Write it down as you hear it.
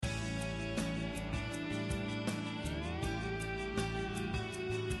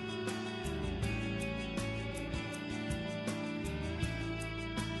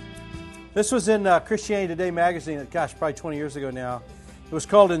This was in Christianity Today magazine, gosh, probably 20 years ago now. It was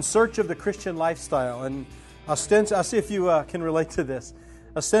called In Search of the Christian Lifestyle. And I'll see if you can relate to this.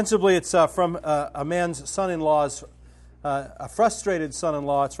 Ostensibly, it's from a man's son-in-law's, a frustrated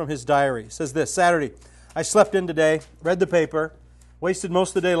son-in-law. It's from his diary. It says this: Saturday, I slept in today, read the paper, wasted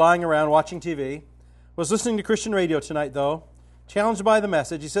most of the day lying around watching TV. Was listening to Christian radio tonight, though. Challenged by the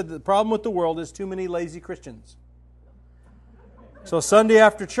message, he said that the problem with the world is too many lazy Christians. So Sunday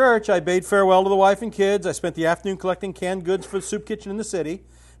after church, I bade farewell to the wife and kids. I spent the afternoon collecting canned goods for the soup kitchen in the city.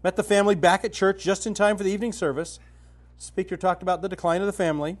 Met the family back at church just in time for the evening service. The speaker talked about the decline of the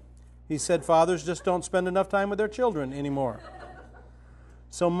family. He said fathers just don't spend enough time with their children anymore.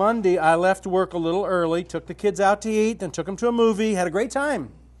 So Monday, I left work a little early, took the kids out to eat, then took them to a movie, had a great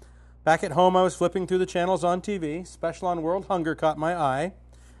time. Back at home, I was flipping through the channels on TV. Special on World Hunger caught my eye.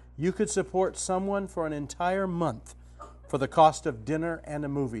 You could support someone for an entire month for the cost of dinner and a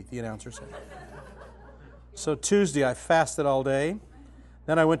movie, the announcer said. So Tuesday, I fasted all day.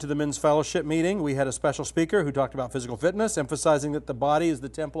 Then I went to the men's fellowship meeting. We had a special speaker who talked about physical fitness, emphasizing that the body is the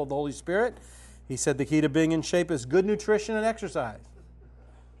temple of the Holy Spirit. He said the key to being in shape is good nutrition and exercise.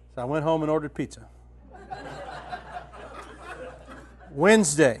 So I went home and ordered pizza.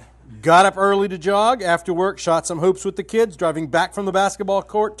 Wednesday, got up early to jog. After work, shot some hoops with the kids. Driving back from the basketball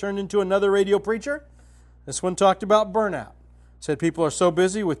court, turned into another radio preacher. This one talked about burnout. Said people are so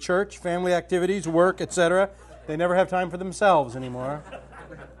busy with church, family activities, work, etc., they never have time for themselves anymore.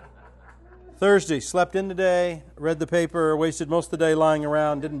 Thursday, slept in today, read the paper, wasted most of the day lying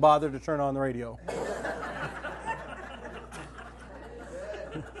around, didn't bother to turn on the radio.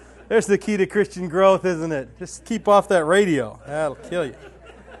 There's the key to Christian growth, isn't it? Just keep off that radio. That'll kill you.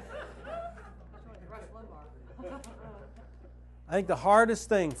 I think the hardest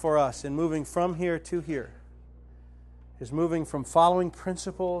thing for us in moving from here to here is moving from following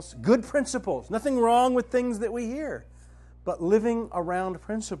principles, good principles, nothing wrong with things that we hear, but living around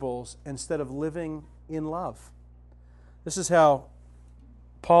principles instead of living in love. This is how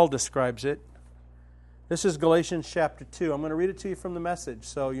Paul describes it. This is Galatians chapter 2. I'm going to read it to you from the Message,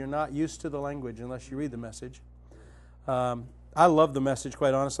 so you're not used to the language unless you read the Message. I love the Message,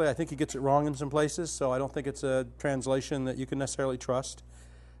 quite honestly. I think he gets it wrong in some places, so I don't think it's a translation that you can necessarily trust.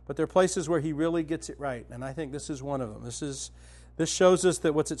 But there are places where he really gets it right, and I think this is one of them. This shows us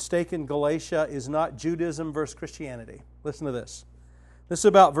that what's at stake in Galatia is not Judaism versus Christianity. Listen to this. This is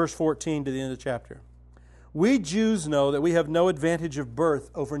about verse 14 to the end of the chapter. We Jews know that we have no advantage of birth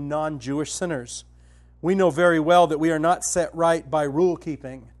over non-Jewish sinners. We know very well that we are not set right by rule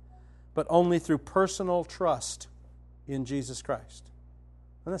keeping, but only through personal trust in Jesus Christ.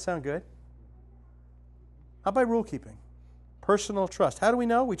 Doesn't that sound good? Not by rule keeping. Personal trust. How do we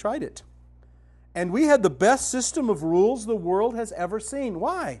know? We tried it. And we had the best system of rules the world has ever seen.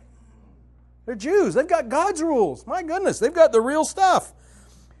 Why? They're Jews. They've got God's rules. My goodness, they've got the real stuff.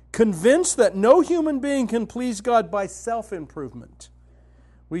 Convinced that no human being can please God by self-improvement,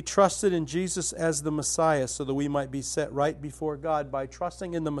 we trusted in Jesus as the Messiah so that we might be set right before God by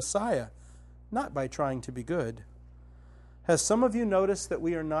trusting in the Messiah, not by trying to be good. Has some of you noticed that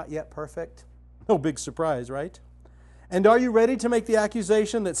we are not yet perfect? No big surprise, right? And are you ready to make the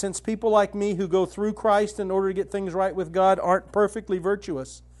accusation that since people like me who go through Christ in order to get things right with God aren't perfectly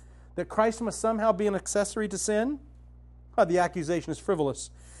virtuous, that Christ must somehow be an accessory to sin? The accusation is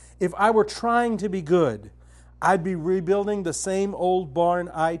frivolous. If I were trying to be good, I'd be rebuilding the same old barn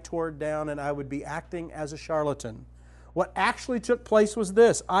I tore down, and I would be acting as a charlatan. What actually took place was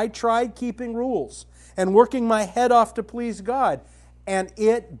this. I tried keeping rules and working my head off to please God, and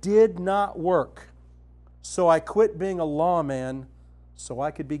it did not work. So I quit being a lawman so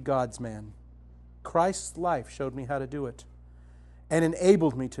I could be God's man. Christ's life showed me how to do it and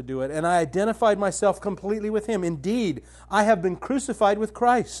enabled me to do it, and I identified myself completely with Him. Indeed, I have been crucified with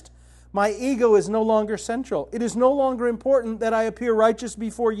Christ. My ego is no longer central. It is no longer important that I appear righteous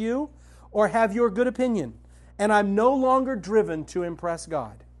before you or have your good opinion, and I'm no longer driven to impress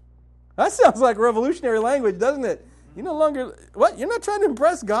God. That sounds like revolutionary language, doesn't it? You no longer, what? You're not trying to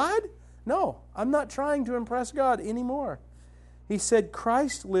impress God? No, I'm not trying to impress God anymore. He said,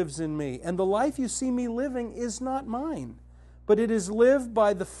 Christ lives in me, and the life you see me living is not mine, but it is lived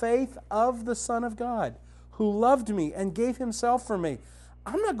by the faith of the Son of God, who loved me and gave Himself for me.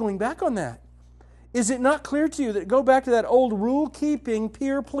 I'm not going back on that. Is it not clear to you that go back to that old rule-keeping,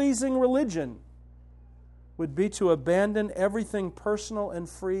 peer-pleasing religion would be to abandon everything personal and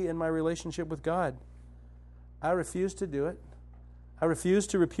free in my relationship with God? I refuse to do it. I refuse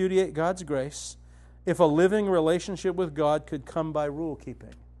to repudiate God's grace. If a living relationship with God could come by rule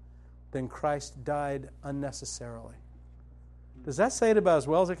keeping, then Christ died unnecessarily. Does that say it about as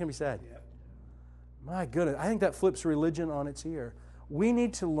well as it can be said? My goodness, I think that flips religion on its ear. We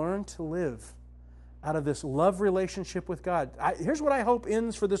need to learn to live out of this love relationship with God. Here's what I hope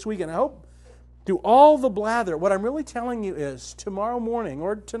ends for this weekend. I hope through all the blather, what I'm really telling you is tomorrow morning,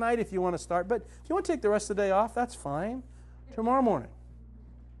 or tonight if you want to start, but if you want to take the rest of the day off, that's fine. Tomorrow morning,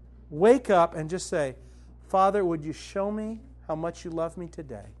 wake up and just say, Father, would you show me how much you love me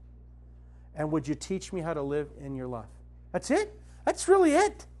today? And would you teach me how to live in your love? That's it. That's really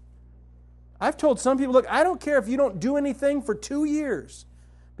it. I've told some people, look, I don't care if you don't do anything for 2 years,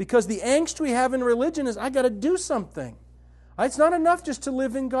 because the angst we have in religion is I got to do something. It's not enough just to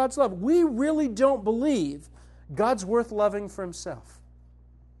live in God's love. We really don't believe God's worth loving for Himself.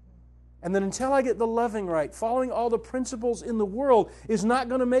 And then until I get the loving right, following all the principles in the world is not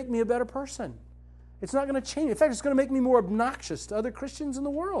going to make me a better person. It's not going to change. In fact, it's going to make me more obnoxious to other Christians in the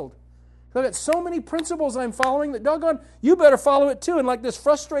world. I've got so many principles I'm following that, doggone, you better follow it too. And like this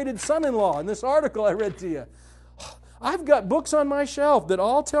frustrated son-in-law in this article I read to you. I've got books on my shelf that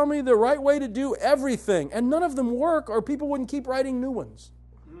all tell me the right way to do everything, and none of them work, or people wouldn't keep writing new ones.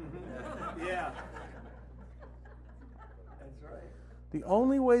 Yeah. That's right. The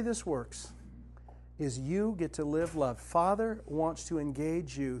only way this works is you get to live love. Father wants to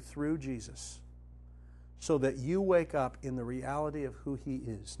engage you through Jesus so that you wake up in the reality of who He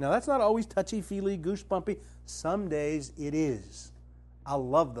is. Now, that's not always touchy-feely, goosebumpy. Some days it is. I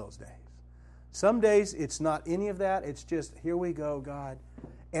love those days. Some days it's not any of that. It's just, here we go, God.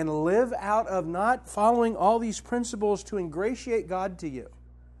 And live out of not following all these principles to ingratiate God to you,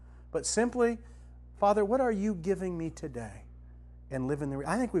 but simply, Father, what are you giving me today? And live in the...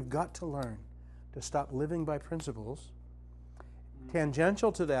 I think we've got to learn to stop living by principles.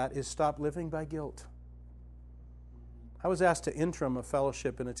 Tangential to that is stop living by guilt. I was asked to interim a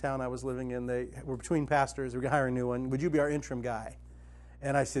fellowship in a town I was living in. They were between pastors. They were going to hire a new one. Would you be our interim guy?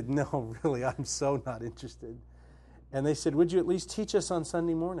 And I said, no, really, I'm so not interested. And they said, would you at least teach us on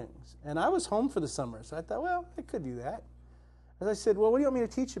Sunday mornings? And I was home for the summer, so I thought, well, I could do that. As I said, well, what do you want me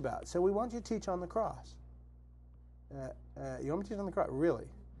to teach about? So we want you to teach on the cross. You want me to teach on the cross? Really?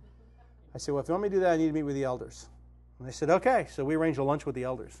 I said, well, if you want me to do that, I need to meet with the elders. And they said, okay. So we arranged a lunch with the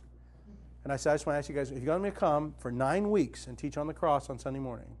elders. And I said, I just want to ask you guys, if you're going to come for 9 weeks and teach on the cross on Sunday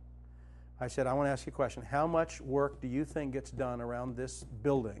morning, I said, I want to ask you a question. How much work do you think gets done around this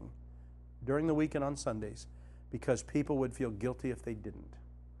building during the week and on Sundays because people would feel guilty if they didn't?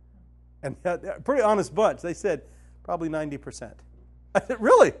 And they're a pretty honest bunch. They said, probably 90%. I said,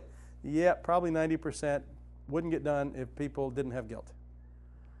 really? Yeah, probably 90% wouldn't get done if people didn't have guilt.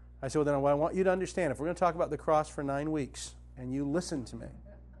 I said, well, then what I want you to understand, if we're going to talk about the cross for 9 weeks and you listen to me,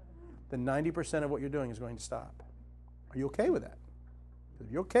 then 90% of what you're doing is going to stop. Are you okay with that? If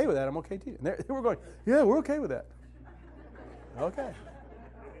you're okay with that, I'm okay too. And they were going, yeah, we're okay with that. Okay.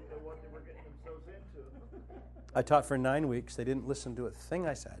 I taught for 9 weeks. They didn't listen to a thing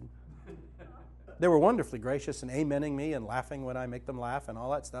I said. They were wonderfully gracious and amening me and laughing when I make them laugh and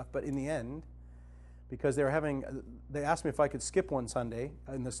all that stuff. But in the end, because they asked me if I could skip one Sunday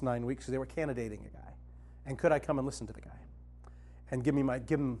in this 9 weeks because they were candidating a guy. And could I come and listen to the guy? And give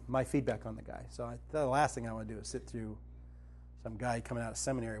him my feedback on the guy. So the last thing I want to do is sit through some guy coming out of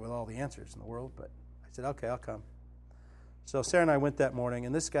seminary with all the answers in the world. But I said, okay, I'll come. So Sarah and I went that morning,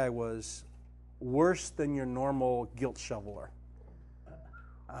 and this guy was worse than your normal guilt shoveler.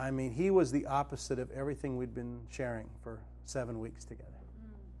 I mean, he was the opposite of everything we'd been sharing for 7 weeks together.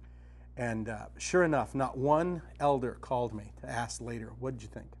 And sure enough, not one elder called me to ask later, what did you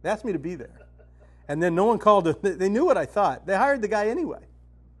think? They asked me to be there. And then no one called. They knew what I thought. They hired the guy anyway.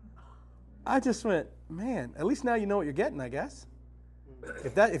 I just went, man, at least now you know what you're getting, I guess.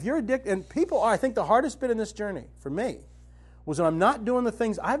 If you're addicted, and people are, I think the hardest bit in this journey for me was when I'm not doing the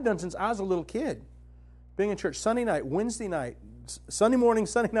things I've done since I was a little kid. Being in church Sunday night, Wednesday night, Sunday morning,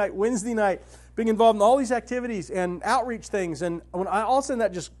 Sunday night, Wednesday night, being involved in all these activities and outreach things. And when all of a sudden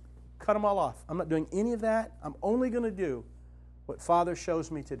that just cut them all off. I'm not doing any of that. I'm only going to do what Father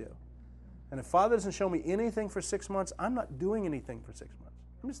shows me to do. And if Father doesn't show me anything for 6 months, I'm not doing anything for 6 months.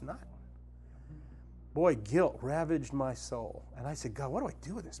 I'm just not. Boy, guilt ravaged my soul. And I said, God, what do I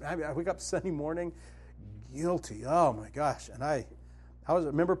do with this? I wake up Sunday morning guilty. Oh, my gosh. And I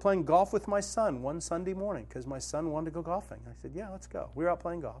remember playing golf with my son one Sunday morning because my son wanted to go golfing. I said, yeah, let's go. We were out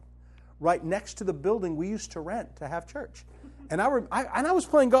playing golf. Right next to the building we used to rent to have church. And I was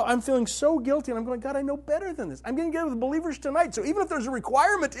playing golf. I'm feeling so guilty. And I'm going, God, I know better than this. I'm going to get with believers tonight. So even if there's a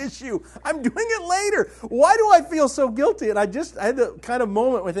requirement issue, I'm doing it later. Why do I feel so guilty? And I had the kind of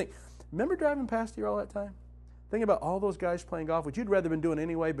moment where I think, remember driving past here all that time? Think about all those guys playing golf, which you'd rather been doing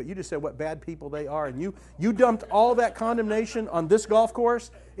anyway, but you just said what bad people they are, and you dumped all that condemnation on this golf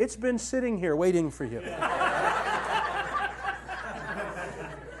course. It's been sitting here waiting for you.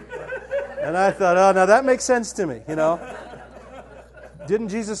 And I thought, oh, now that makes sense to me, Didn't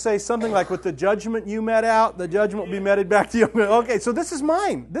Jesus say something like, with the judgment you met out, the judgment will be meted back to you? Okay, so this is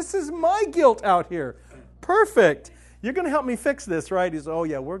mine. This is my guilt out here. Perfect. You're going to help me fix this, right? He says, oh,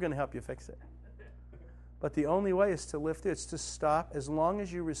 yeah, we're going to help you fix it. But the only way is to lift it. It's to stop. As long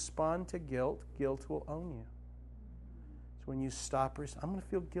as you respond to guilt, guilt will own you. So when you stop, I'm going to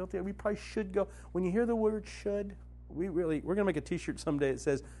feel guilty. We probably should go. When you hear the word should, we're going to make a T-shirt someday that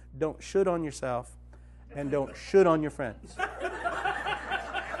says, don't should on yourself and don't should on your friends.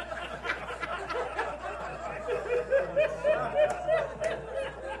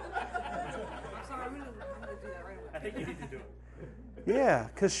 I think you need to do it. Yeah,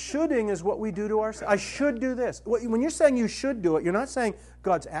 because shoulding is what we do to ourselves. I should do this. When you're saying you should do it, you're not saying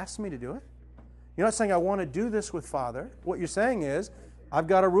God's asked me to do it. You're not saying I want to do this with Father. What you're saying is, I've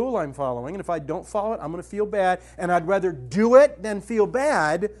got a rule I'm following, and if I don't follow it, I'm going to feel bad, and I'd rather do it than feel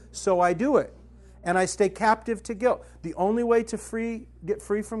bad, so I do it. And I stay captive to guilt. The only way to get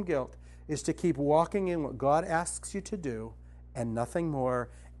free from guilt is to keep walking in what God asks you to do, and nothing more,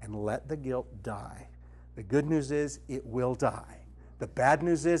 and let the guilt die. The good news is, it will die. The bad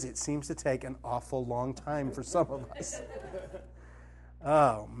news is it seems to take an awful long time for some of us.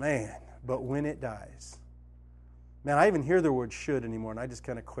 Oh, man. But when it dies. Man, I even hear the word should anymore, and I just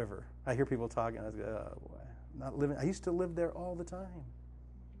kind of quiver. I hear people talking, and I go, oh, boy. Not living. I used to live there all the time.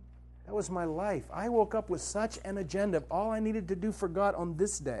 That was my life. I woke up with such an agenda of all I needed to do for God on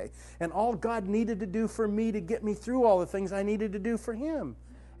this day, and all God needed to do for me to get me through all the things I needed to do for Him.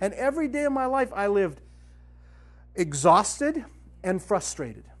 And every day of my life, I lived exhausted and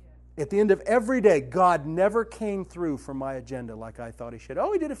frustrated. At the end of every day, God never came through for my agenda like I thought He should.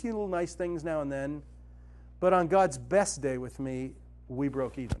 Oh, He did a few little nice things now and then. But on God's best day with me, we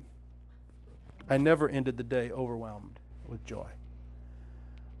broke even. I never ended the day overwhelmed with joy.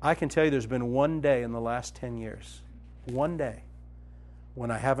 I can tell you there's been one day in the last 10 years, one day,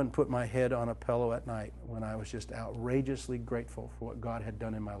 when I haven't put my head on a pillow at night, when I was just outrageously grateful for what God had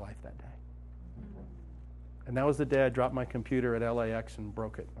done in my life that day. And that was the day I dropped my computer at LAX and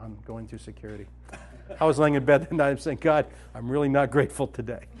broke it on going through security. I was laying in bed that night and saying, God, I'm really not grateful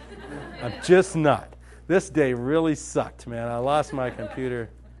today. I'm just not. This day really sucked, man. I lost my computer.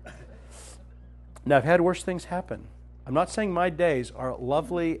 Now, I've had worse things happen. I'm not saying my days are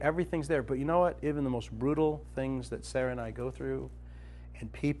lovely, everything's there, but you know what? Even the most brutal things that Sarah and I go through,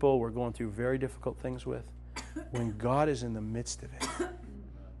 and people we're going through very difficult things with, when God is in the midst of it,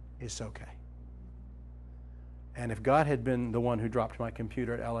 it's okay. And if God had been the one who dropped my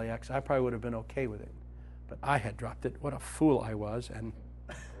computer at LAX, I probably would have been okay with it. But I had dropped it. What a fool I was, and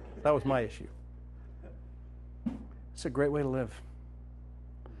that was my issue. It's a great way to live.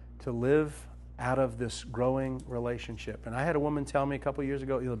 To live out of this growing relationship. And I had a woman tell me a couple years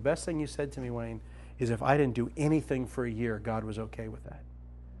ago, the best thing you said to me, Wayne, is if I didn't do anything for a year, God was okay with that.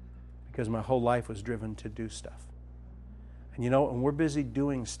 Because my whole life was driven to do stuff. And and we're busy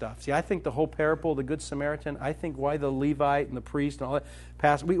doing stuff. See, I think the whole parable of the Good Samaritan, I think why the Levite and the priest and all that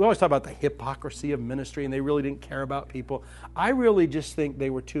passed, we always talk about the hypocrisy of ministry and they really didn't care about people. I really just think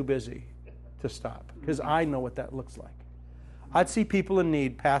they were too busy to stop because I know what that looks like. I'd see people in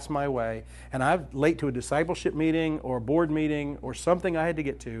need pass my way, and I'm late to a discipleship meeting or a board meeting or something I had to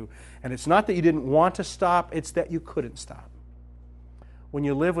get to, and it's not that you didn't want to stop, it's that you couldn't stop. When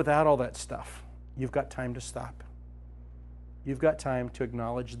you live without all that stuff, you've got time to stop. You've got time to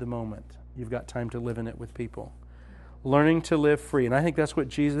acknowledge the moment. You've got time to live in it with people. Learning to live free. And I think that's what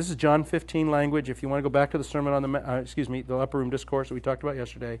Jesus, this is John 15 language. If you want to go back to the sermon on the upper room discourse that we talked about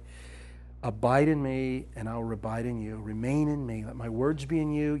yesterday. Abide in me and I'll abide in you. Remain in me. Let my words be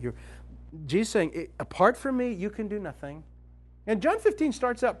in you. Jesus saying, apart from me, you can do nothing. And John 15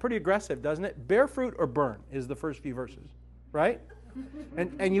 starts out pretty aggressive, doesn't it? Bear fruit or burn is the first few verses, right?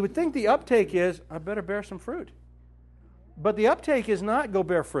 And you would think the uptake is, I better bear some fruit. But the uptake is not go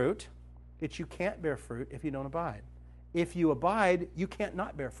bear fruit. It's you can't bear fruit if you don't abide. If you abide, you can't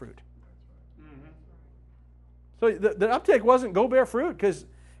not bear fruit. So the uptake wasn't go bear fruit, because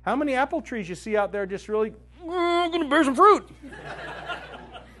how many apple trees you see out there just really, I'm going to bear some fruit.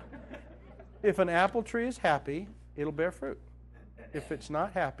 If an apple tree is happy, it'll bear fruit. If it's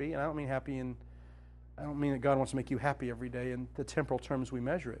not happy, and I don't mean that God wants to make you happy every day in the temporal terms we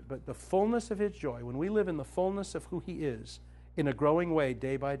measure it, but the fullness of His joy, when we live in the fullness of who He is, in a growing way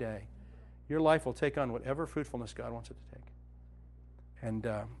day by day, your life will take on whatever fruitfulness God wants it to take. And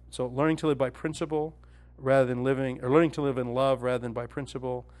so learning to live by principle, rather than learning to live in love rather than by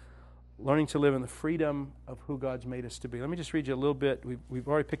principle, learning to live in the freedom of who God's made us to be. Let me just read you a little bit. We've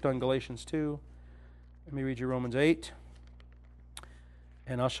already picked on Galatians 2. Let me read you Romans 8.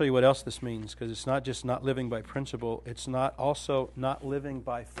 And I'll show you what else this means, because it's not just not living by principle, it's not also not living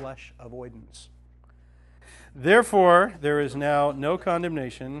by flesh avoidance. Therefore, there is now no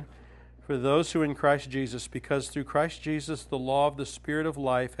condemnation for those who are in Christ Jesus, because through Christ Jesus the law of the Spirit of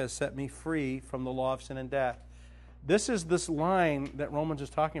life has set me free from the law of sin and death. This is this line that Romans is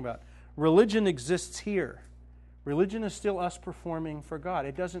talking about. Religion exists here. Religion is still us performing for God.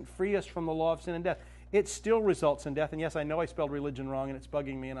 It doesn't free us from the law of sin and death. It still results in death. And yes, I know I spelled religion wrong, and it's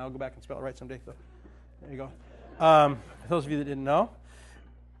bugging me, and I'll go back and spell it right someday. So there you go. For those of you that didn't know,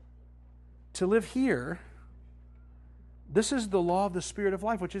 to live here, this is the law of the Spirit of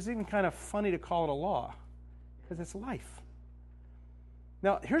life, which is even kind of funny to call it a law, because it's life.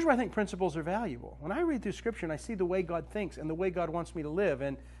 Now, here's where I think principles are valuable. When I read through Scripture and I see the way God thinks and the way God wants me to live,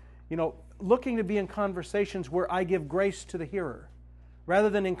 and looking to be in conversations where I give grace to the hearer, rather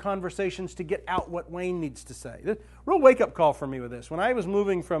than in conversations to get out what Wayne needs to say. Real wake-up call for me with this. When I was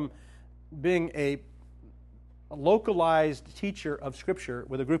moving from being a localized teacher of Scripture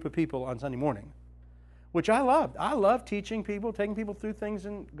with a group of people on Sunday morning, which I loved. I loved teaching people, taking people through things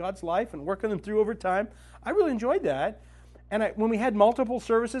in God's life and working them through over time. I really enjoyed that. And when we had multiple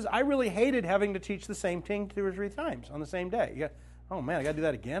services, I really hated having to teach the same thing 2 or 3 times on the same day. Oh man, I got to do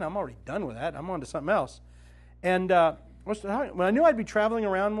that again? I'm already done with that. I'm on to something else. And when I knew I'd be traveling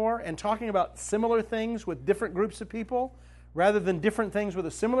around more and talking about similar things with different groups of people rather than different things with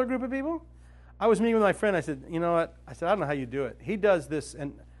a similar group of people, I was meeting with my friend. I said, you know what? I don't know how you do it. He does this,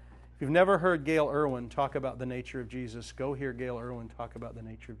 and if you've never heard Gail Irwin talk about the nature of Jesus, go hear Gail Irwin talk about the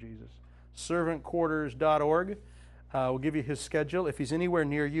nature of Jesus. Servantquarters.org will give you his schedule. If he's anywhere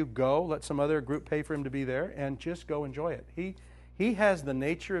near you, go. Let some other group pay for him to be there, and just go enjoy it. He has the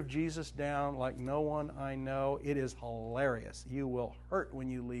nature of Jesus down like no one I know. It is hilarious. You will hurt when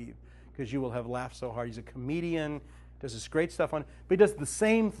you leave because you will have laughed so hard. He's a comedian, does this great stuff on, but he does the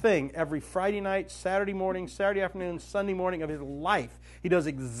same thing every Friday night, Saturday morning, Saturday afternoon, Sunday morning of his life. He does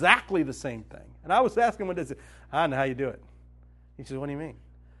exactly the same thing. And I was asking him, what does it? I don't know how you do it. He says, what do you mean?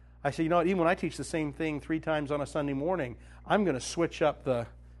 I said, you know what, even when I teach the same thing 3 times on a Sunday morning, I'm going to switch up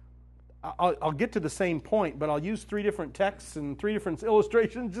I'll get to the same point, but I'll use 3 different texts and 3 different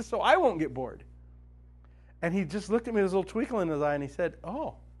illustrations just so I won't get bored. And he just looked at me with a little twinkle in his eye and he said,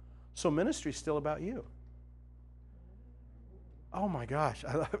 oh, so ministry's still about you. Oh my gosh.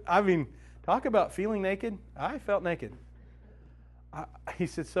 I mean, talk about feeling naked. I felt naked. He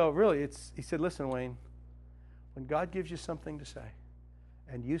said, so really, he said, listen, Wayne, when God gives you something to say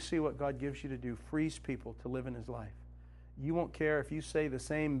and you see what God gives you to do frees people to live in his life, you won't care if you say the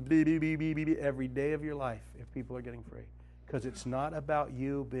same beep, beep, beep, beep, beep every day of your life if people are getting free. Because it's not about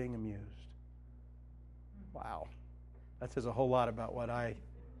you being amused. Wow. That says a whole lot about what I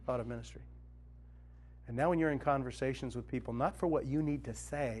thought of ministry. And now when you're in conversations with people, not for what you need to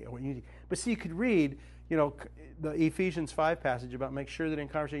say, or what you need, but see, you could read, the Ephesians 5 passage about make sure that in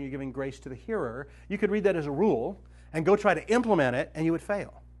conversation you're giving grace to the hearer. You could read that as a rule and go try to implement it, and you would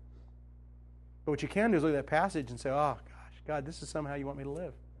fail. But what you can do is look at that passage and say, oh, God, this is somehow you want me to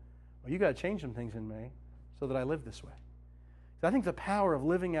live. Well, you got to change some things in me so that I live this way. So I think the power of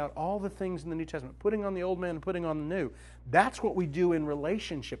living out all the things in the New Testament, putting on the old man and putting on the new, that's what we do in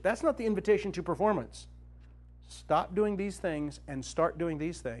relationship. That's not the invitation to performance. Stop doing these things and start doing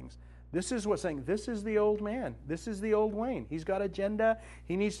these things. This is what's saying, this is the old man. This is the old Wayne. He's got agenda.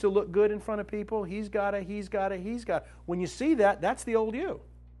 He needs to look good in front of people. He's got it. When you see that, that's the old you.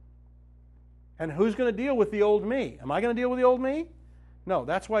 And who's going to deal with the old me? Am I going to deal with the old me? No,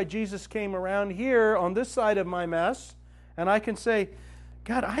 that's why Jesus came around here on this side of my mess, and I can say,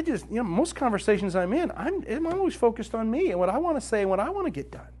 God, most conversations I'm in, I'm always focused on me and what I want to say and what I want to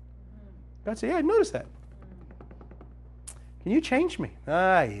get done. God said, yeah, I noticed that. Can you change me?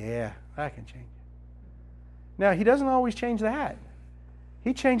 Yeah, I can change you. Now, he doesn't always change that.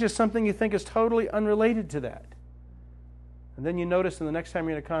 He changes something you think is totally unrelated to that. And then you notice in the next time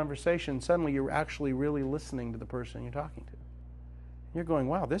you're in a conversation, suddenly you're actually really listening to the person you're talking to. You're going,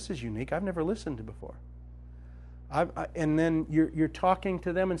 wow, this is unique. I've never listened to before. And then you're talking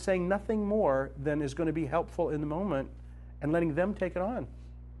to them and saying nothing more than is going to be helpful in the moment and letting them take it on.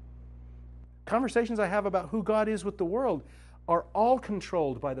 Conversations I have about who God is with the world are all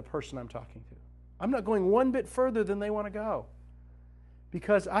controlled by the person I'm talking to. I'm not going one bit further than they want to go,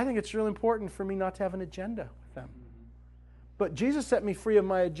 because I think it's really important for me not to have an agenda with them. But Jesus set me free of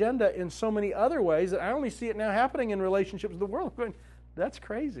my agenda in so many other ways that I only see it now happening in relationships with the world. I'm going, that's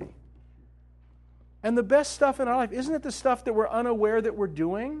crazy. And the best stuff in our life, isn't it the stuff that we're unaware that we're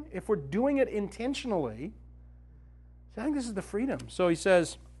doing? If we're doing it intentionally, I think this is the freedom. So he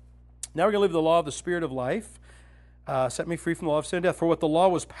says, now we're going to live the law of the Spirit of life. Set me free from the law of sin and death. For what the law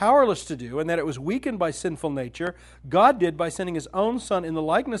was powerless to do, and that it was weakened by sinful nature, God did by sending His own Son in the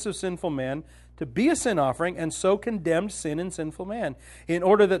likeness of sinful man to be a sin offering, and so condemned sin in sinful man, in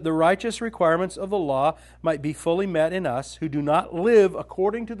order that the righteous requirements of the law might be fully met in us, who do not live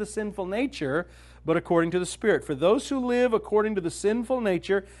according to the sinful nature, but according to the Spirit. For those who live according to the sinful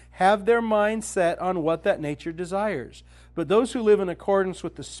nature have their mind set on what that nature desires. But those who live in accordance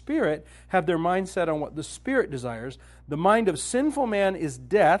with the Spirit have their mind set on what the Spirit desires. The mind of sinful man is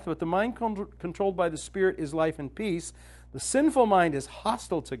death, but the mind controlled by the Spirit is life and peace. The sinful mind is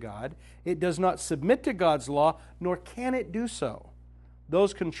hostile to God. It does not submit to God's law, nor can it do so.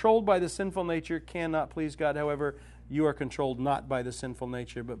 Those controlled by the sinful nature cannot please God. However, you are controlled not by the sinful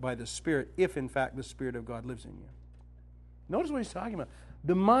nature, but by the Spirit, if in fact the Spirit of God lives in you. Notice what he's talking about.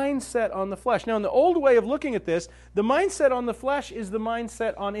 The mindset on the flesh. Now, in the old way of looking at this, the mindset on the flesh is the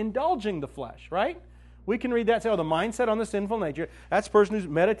mindset on indulging the flesh, right? We can read that and say, oh, the mindset on the sinful nature, that's the person who's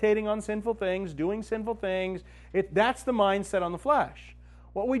meditating on sinful things, doing sinful things. That's the mindset on the flesh.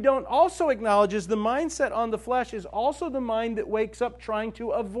 What we don't also acknowledge is the mindset on the flesh is also the mind that wakes up trying to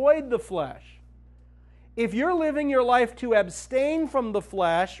avoid the flesh. If you're living your life to abstain from the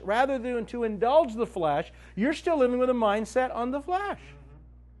flesh rather than to indulge the flesh, you're still living with a mindset on the flesh.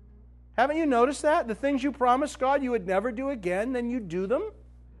 Haven't you noticed that? The things you promised God you would never do again, then you do them.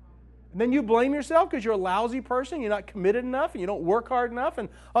 And then you blame yourself because you're a lousy person, you're not committed enough, and you don't work hard enough.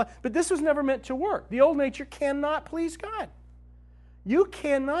 But this was never meant to work. The old nature cannot please God. You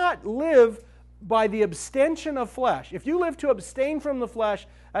cannot live by the abstention of flesh. If you live to abstain from the flesh,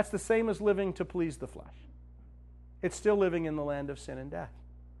 that's the same as living to please the flesh. It's still living in the land of sin and death.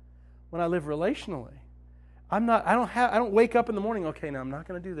 When I live relationally, I don't wake up in the morning, okay, now I'm not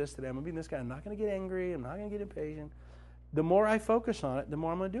going to do this today. I'm going to be this guy. I'm not going to get angry. I'm not going to get impatient. The more I focus on it, the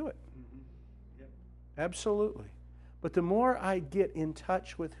more I'm going to do it. Yep. Absolutely. But the more I get in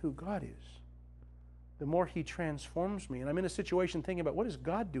touch with who God is, the more He transforms me. And I'm in a situation thinking about, what is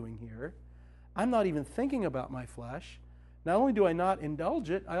God doing here? I'm not even thinking about my flesh. Not only do I not indulge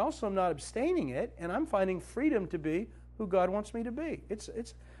it, I also am not abstaining it, and I'm finding freedom to be who God wants me to be.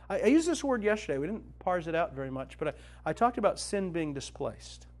 I used this word yesterday. We didn't parse it out very much, but I talked about sin being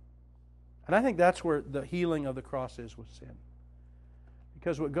displaced. And I think that's where the healing of the cross is with sin.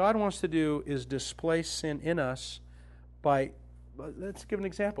 Because what God wants to do is displace sin in us by, let's give an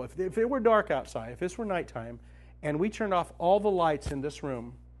example. If it were dark outside, if this were nighttime, and we turned off all the lights in this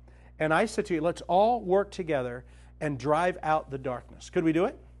room, and I said to you, let's all work together and drive out the darkness. Could we do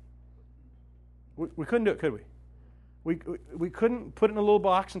it? We couldn't do it, could we? We couldn't put it in a little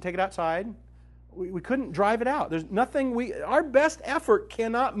box and take it outside. We couldn't drive it out. There's nothing our best effort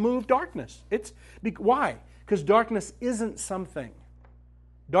cannot move darkness. Why? Because darkness isn't something.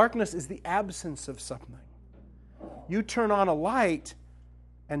 Darkness is the absence of something. You turn on a light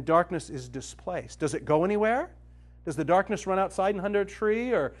and darkness is displaced. Does it go anywhere? Does the darkness run outside and under a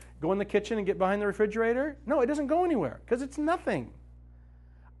tree or go in the kitchen and get behind the refrigerator? No, it doesn't go anywhere because it's nothing.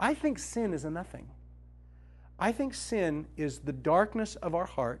 I think sin is a nothing. I think sin is the darkness of our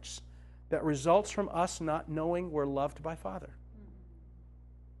hearts that results from us not knowing we're loved by Father.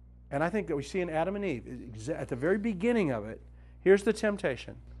 And I think that we see in Adam and Eve, at the very beginning of it, here's the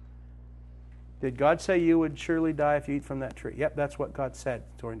temptation. Did God say you would surely die if you eat from that tree? Yep, that's what God said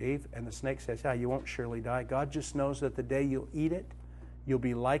toward Eve. And the snake says, yeah, you won't surely die. God just knows that the day you'll eat it, you'll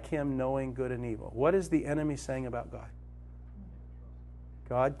be like Him, knowing good and evil. What is the enemy saying about God?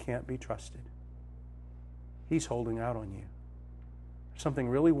 God can't be trusted. He's holding out on you. There's something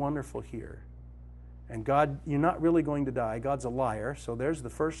really wonderful here. And God, you're not really going to die. God's a liar, so there's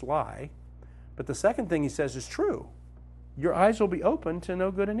the first lie. But the second thing He says is true. Your eyes will be open to know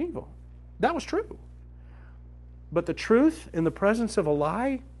good and evil. That was true. But the truth in the presence of a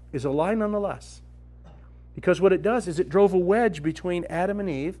lie is a lie nonetheless. Because what it does is it drove a wedge between Adam and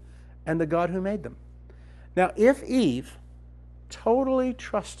Eve and the God who made them. Now, if Eve totally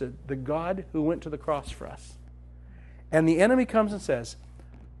trusted the God who went to the cross for us, and the enemy comes and says,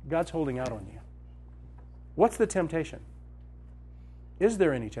 God's holding out on you, what's the temptation? Is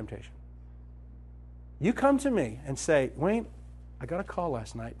there any temptation? You come to me and say, Wayne, I got a call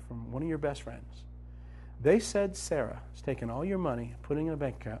last night from one of your best friends. They said Sarah is taking all your money, putting it in a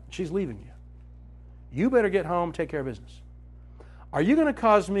bank account. She's leaving you. You better get home, take care of business. Are you going to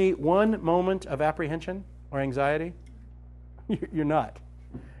cause me one moment of apprehension or anxiety? You're not,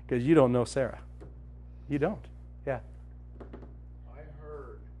 because you don't know Sarah. You don't. Yeah. I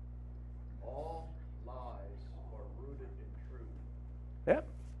heard all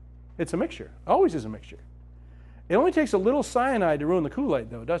It's a mixture. Always is a mixture. It only takes a little cyanide to ruin the Kool-Aid,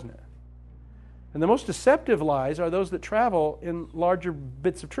 though, doesn't it? And the most deceptive lies are those that travel in larger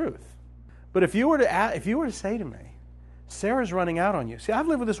bits of truth. But if you were to say to me, Sarah's running out on you. See, I've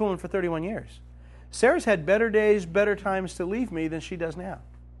lived with this woman for 31 years. Sarah's had better days, better times to leave me than she does now.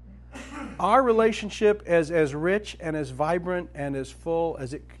 Our relationship is as rich and as vibrant and as full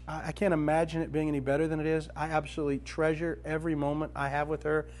as it... I can't imagine it being any better than it is. I absolutely treasure every moment I have with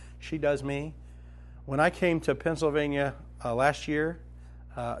her. She does me. When I came to Pennsylvania last year,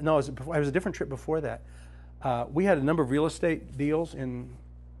 it was a different trip before that. We had a number of real estate deals in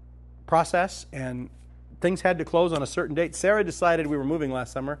process, and things had to close on a certain date. Sarah decided we were moving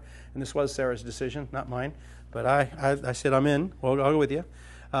last summer, and this was Sarah's decision, not mine. But I said, I'm in. Well, I'll go with you.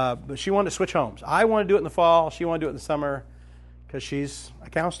 But she wanted to switch homes. I wanted to do it in the fall. She wanted to do it in the summer because she's a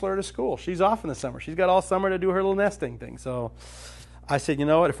counselor at a school. She's off in the summer. She's got all summer to do her little nesting thing. So I said, you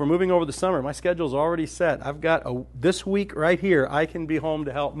know what? If we're moving over the summer, my schedule's already set. I've got this week right here, I can be home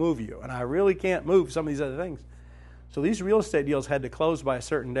to help move you. And I really can't move some of these other things. So these real estate deals had to close by a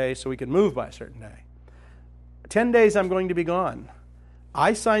certain day so we could move by a certain day. 10 days I'm going to be gone.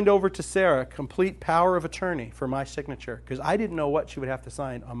 I signed over to Sarah complete power of attorney for my signature because I didn't know what she would have to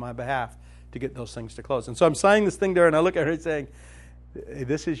sign on my behalf to get those things to close. And so I'm signing this thing there, and I look at her and saying, hey,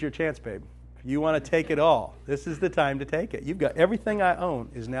 this is your chance, babe. If you want to take it all, this is the time to take it. You've got everything I own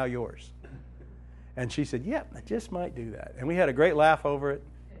is now yours. And she said, yep, I just might do that. And we had a great laugh over it.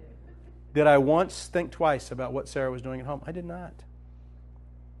 Did I once think twice about what Sarah was doing at home? I did not.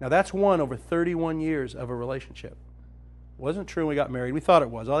 Now that's one over 31 years of a relationship. Wasn't true when we got married. We thought it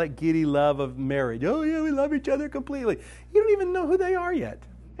was. All that giddy love of marriage. Oh, yeah, we love each other completely. You don't even know who they are yet.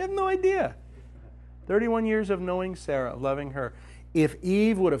 You have no idea. 31 years of knowing Sarah, of loving her. If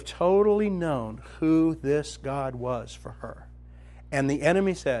Eve would have totally known who this God was for her, and the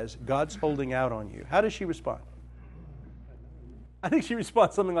enemy says, God's holding out on you, how does she respond? I think she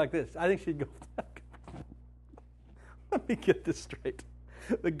responds something like this. I think she'd go, let me get this straight.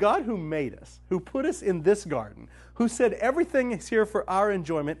 The God who made us, who put us in this garden, who said everything is here for our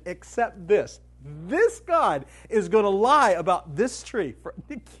enjoyment except this God is going to lie about this tree.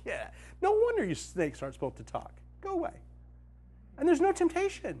 Yeah. No wonder you snakes aren't supposed to talk. Go away. And there's no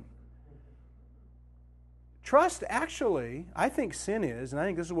temptation. Trust, actually, I think sin is, and I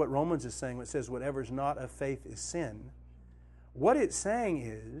think this is what Romans is saying when it says whatever is not of faith is sin. What it's saying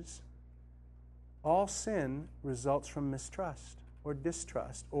is all sin results from mistrust or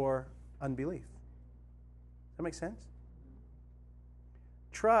distrust or unbelief. Does that make sense?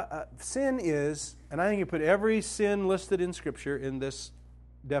 Sin is, and I think you put every sin listed in Scripture in this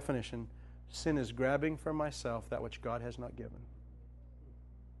definition, sin is grabbing for myself that which God has not given.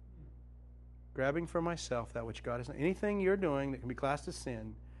 Grabbing for myself that which God has not. Anything you're doing that can be classed as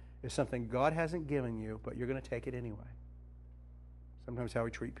sin is something God hasn't given you, but you're going to take it anyway. Sometimes how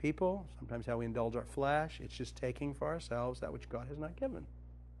we treat people, sometimes how we indulge our flesh. It's just taking for ourselves that which God has not given.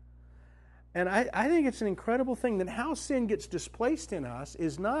 And I think it's an incredible thing that how sin gets displaced in us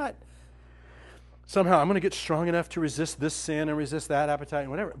is not somehow I'm going to get strong enough to resist this sin and resist that appetite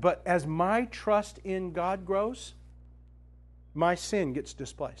and whatever. But as my trust in God grows, my sin gets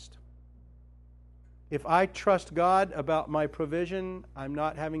displaced. If I trust God about my provision, I'm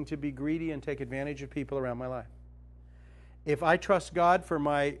not having to be greedy and take advantage of people around my life. If I trust God for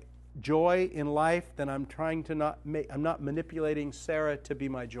my joy in life, then I'm not manipulating Sarah to be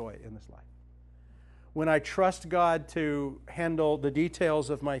my joy in this life. When I trust God to handle the details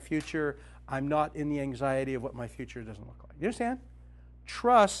of my future, I'm not in the anxiety of what my future doesn't look like. You understand?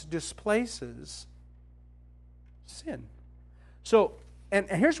 Trust displaces sin. So, and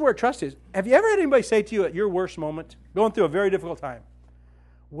here's where trust is. Have you ever had anybody say to you at your worst moment, going through a very difficult time,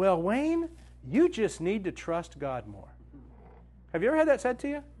 well, Wayne, you just need to trust God more? Have you ever had that said to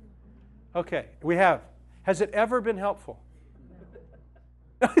you? Okay, we have. Has it ever been helpful?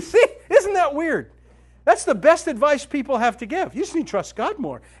 See, isn't that weird? That's the best advice people have to give. You just need to trust God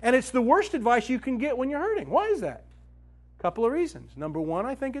more. And it's the worst advice you can get when you're hurting. Why is that? A couple of reasons. Number one,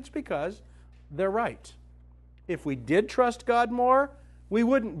 I think it's because they're right. If we did trust God more, we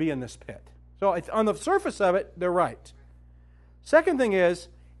wouldn't be in this pit. So on the surface of it, they're right. Second thing is,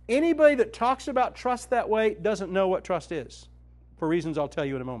 anybody that talks about trust that way doesn't know what trust is, for reasons I'll tell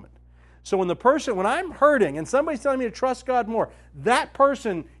you in a moment. So when I'm hurting and somebody's telling me to trust God more, that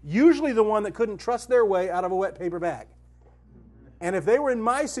person, usually the one that couldn't trust their way out of a wet paper bag. And if they were in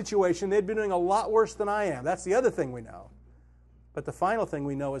my situation, they'd be doing a lot worse than I am. That's the other thing we know. But the final thing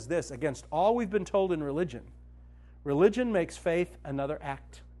we know is this. Against all we've been told in religion, religion makes faith another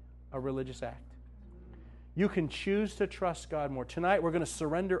act, a religious act. You can choose to trust God more. Tonight we're going to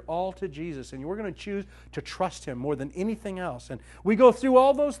surrender all to Jesus, and we're going to choose to trust Him more than anything else. And we go through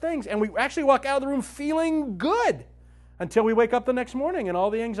all those things, and we actually walk out of the room feeling good until we wake up the next morning and all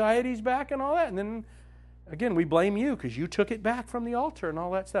the anxiety's back and all that. And then, again, we blame you because you took it back from the altar and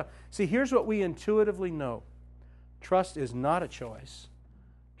all that stuff. See, here's what we intuitively know. Trust is not a choice.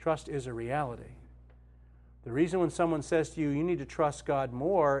 Trust is a reality. The reason when someone says to you, you need to trust God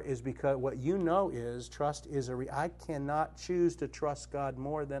more, is because what you know is trust is I cannot choose to trust God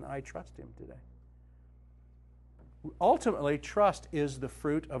more than I trust Him today. Ultimately, trust is the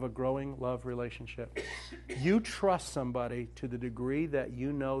fruit of a growing love relationship. You trust somebody to the degree that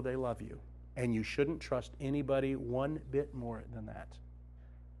you know they love you, and you shouldn't trust anybody one bit more than that.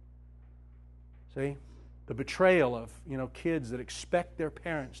 See? The betrayal of kids that expect their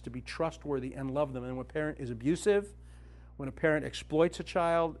parents to be trustworthy and love them. And when a parent is abusive, when a parent exploits a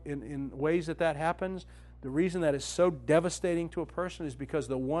child in ways that happens, the reason that is so devastating to a person is because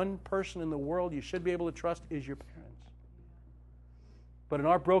the one person in the world you should be able to trust is your parents. But in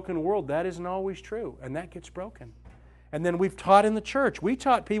our broken world, that isn't always true, and that gets broken. And then we've taught in the church. We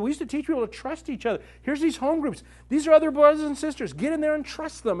taught people, we used to teach people to trust each other. Here's these home groups. These are other brothers and sisters. Get in there and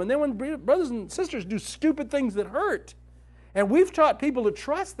trust them. And then when brothers and sisters do stupid things that hurt, and we've taught people to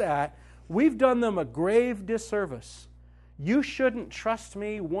trust that, we've done them a grave disservice. You shouldn't trust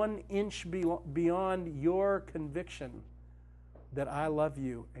me 1 inch beyond your conviction that I love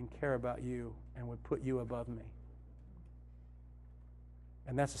you and care about you and would put you above me.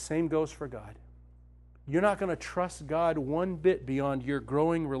 And that's the same goes for God. You're not going to trust God one bit beyond your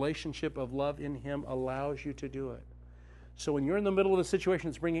growing relationship of love in Him allows you to do it. So when you're in the middle of a situation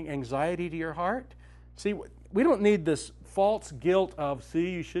that's bringing anxiety to your heart, see, we don't need this false guilt of, see,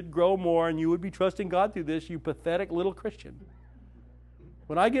 you should grow more and you would be trusting God through this, you pathetic little Christian.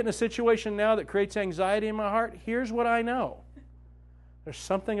 When I get in a situation now that creates anxiety in my heart, here's what I know. There's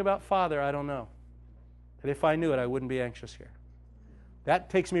something about Father I don't know. That if I knew it, I wouldn't be anxious here.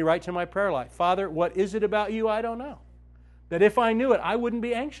 That takes me right to my prayer life. Father, what is it about you I don't know? That if I knew it, I wouldn't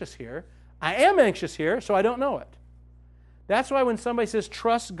be anxious here. I am anxious here, so I don't know it. That's why when somebody says,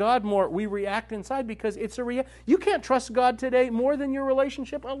 trust God more, we react inside because it's a you can't trust God today more than your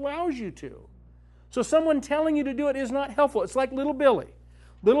relationship allows you to. So someone telling you to do it is not helpful. It's like little Billy.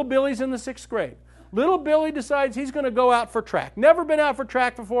 Little Billy's in the 6th grade. Little Billy decides he's going to go out for track. Never been out for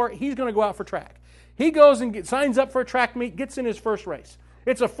track before. He's going to go out for track. He goes and signs up for a track meet, gets in his first race.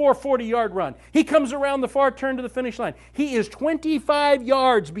 It's a 440-yard run. He comes around the far turn to the finish line. He is 25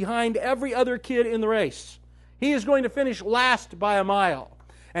 yards behind every other kid in the race. He is going to finish last by a mile.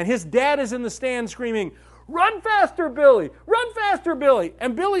 And his dad is in the stand screaming, "Run faster, Billy! Run faster, Billy!"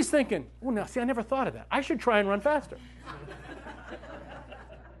 And Billy's thinking, "Oh, now, see, I never thought of that. I should try and run faster."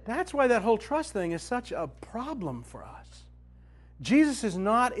 That's why that whole trust thing is such a problem for us. Jesus is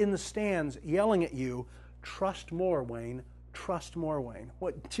not in the stands yelling at you, "Trust more, Wayne. Trust more, Wayne."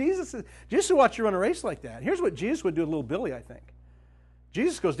 What Jesus would watch you run a race like that. Here's what Jesus would do with little Billy, I think.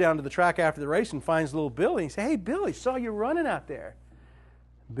 Jesus goes down to the track after the race and finds little Billy and he says, "Hey, Billy, saw you running out there."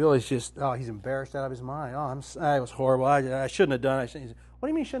 Billy's just, he's embarrassed out of his mind. It was horrible. I shouldn't have done it. He said, "What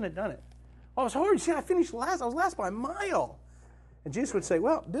do you mean you shouldn't have done it?" "Oh, it was horrible. See, I finished last. I was last by a mile." And Jesus would say,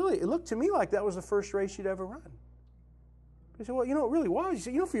 "Well, Billy, it looked to me like that was the first race you'd ever run." He said, "Well, it really was." He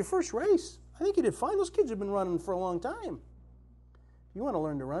said, "For your first race, I think you did fine. Those kids have been running for a long time. If you want to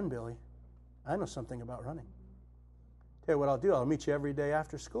learn to run, Billy, I know something about running. Tell you what I'll do. I'll meet you every day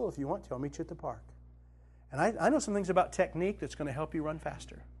after school if you want to. I'll meet you at the park. And I know some things about technique that's going to help you run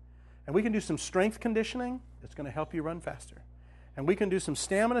faster. And we can do some strength conditioning that's going to help you run faster. And we can do some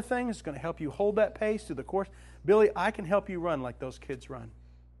stamina things that's going to help you hold that pace through the course. Billy, I can help you run like those kids run."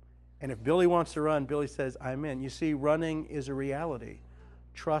 And if Billy wants to run, Billy says, "I'm in." You see, running is a reality.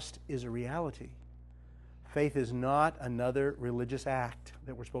 Trust is a reality. Faith is not another religious act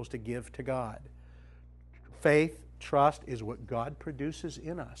that we're supposed to give to God. Faith, trust is what God produces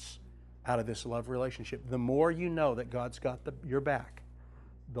in us out of this love relationship. The more you know that God's got your back,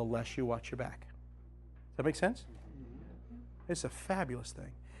 the less you watch your back. Does that make sense? It's a fabulous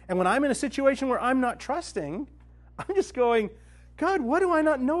thing. And when I'm in a situation where I'm not trusting, I'm just going, "God, what do I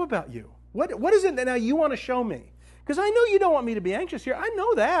not know about you? What is it that now you want to show me? Because I know you don't want me to be anxious here. I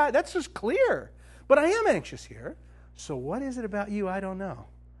know that. That's just clear. But I am anxious here. So what is it about you I don't know?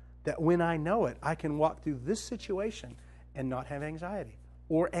 That when I know it, I can walk through this situation and not have anxiety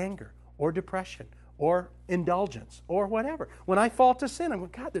or anger or depression or indulgence or whatever. When I fall to sin, I'm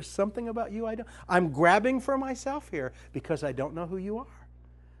going, "God, there's something about you I don't." I'm grabbing for myself here because I don't know who you are.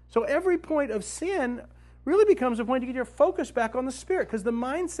 So every point of sin really becomes a point to get your focus back on the Spirit, because the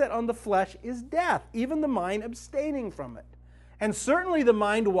mindset on the flesh is death, even the mind abstaining from it. And certainly the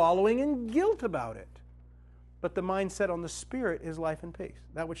mind wallowing in guilt about it. But the mindset on the Spirit is life and peace.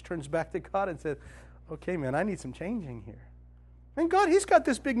 That which turns back to God and says, okay, man, I need some changing here. And God, He's got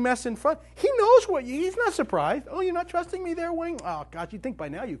this big mess in front. He knows He's not surprised. Oh, you're not trusting me there, Wayne? Oh, gosh, you'd think by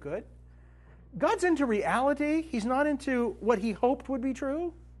now you could. God's into reality. He's not into what He hoped would be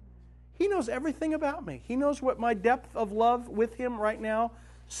true. He knows everything about me. He knows what my depth of love with Him right now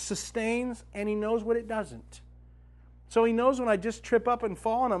sustains, and He knows what it doesn't. So He knows when I just trip up and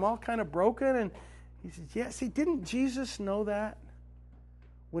fall and I'm all kind of broken. And He says, yes, didn't Jesus know that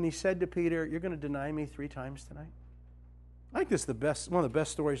when He said to Peter, you're going to deny me 3 times tonight? I think this is one of the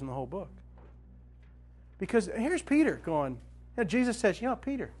best stories in the whole book. Because here's Peter going, Jesus says,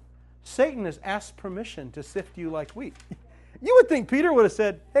 Peter, Satan has asked permission to sift you like wheat. You would think Peter would have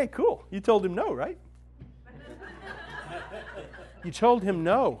said, hey, cool, you told him no, right? You told him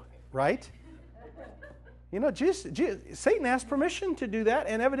no, right? Satan asked permission to do that,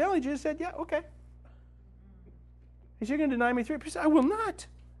 and evidently Jesus said, yeah, okay. He said, you're going to deny me 3 times? I will not.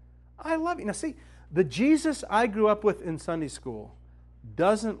 I love you. Now see, the Jesus I grew up with in Sunday school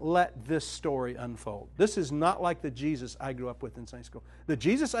doesn't let this story unfold. This is not like the Jesus I grew up with in Sunday school. The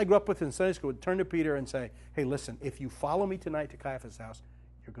Jesus I grew up with in Sunday school would turn to Peter and say, hey, listen, if you follow me tonight to Caiaphas' house,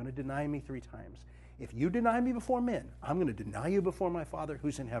 you're going to deny me 3 times. If you deny me before men, I'm going to deny you before my Father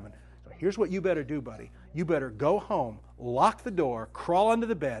who's in heaven. So here's what you better do, buddy. You better go home, lock the door, crawl under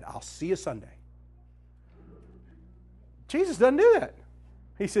the bed. I'll see you Sunday. Jesus doesn't do that.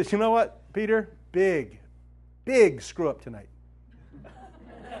 He says, you know what, Peter? Big screw up tonight.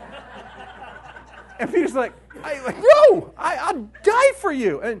 And Peter's like, no, I'll die for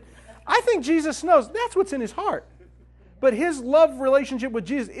you. And I think Jesus knows that's what's in his heart. But his love relationship with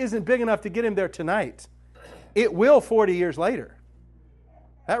Jesus isn't big enough to get him there tonight. It will 40 years later.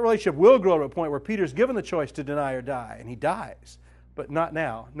 That relationship will grow to a point where Peter's given the choice to deny or die, and he dies. But not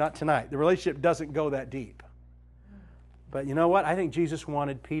now, not tonight. The relationship doesn't go that deep. But you know what? I think Jesus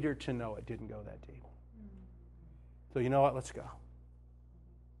wanted Peter to know it didn't go that deep. So you know what? Let's go.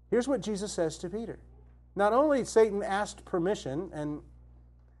 Here's what Jesus says to Peter. Not only Satan asked permission, and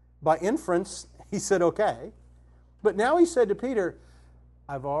by inference, he said okay, but now he said to Peter,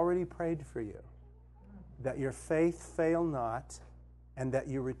 I've already prayed for you, that your faith fail not, and that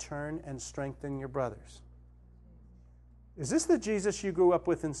you return and strengthen your brothers. Is this the Jesus you grew up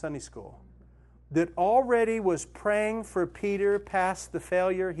with in Sunday school? That already was praying for Peter past the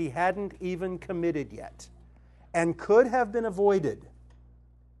failure he hadn't even committed yet, and could have been avoided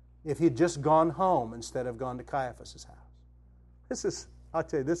if he'd just gone home instead of gone to Caiaphas' house. I'll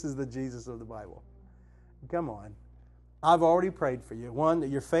tell you, this is the Jesus of the Bible. Come on. I've already prayed for you. One, that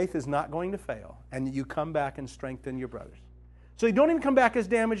your faith is not going to fail, and that you come back and strengthen your brothers. So you don't even come back as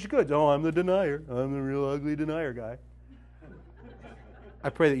damaged goods. Oh, I'm the denier. I'm the real ugly denier guy. I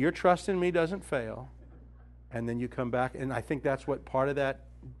pray that your trust in me doesn't fail, and then you come back. And I think that's what part of that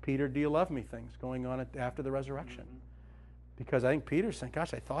Peter, do you love me thing's going on after the resurrection. Because I think Peter's saying,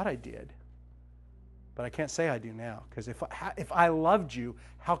 gosh, I thought I did, but I can't say I do now. Because if I loved you,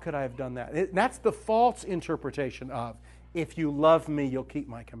 how could I have done that? That's the false interpretation of, if you love me, you'll keep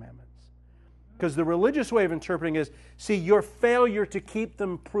my commandments. Because the religious way of interpreting is, see, your failure to keep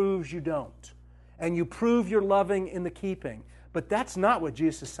them proves you don't. And you prove you're loving in the keeping. But that's not what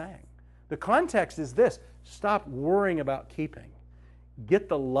Jesus is saying. The context is this: stop worrying about keeping. Get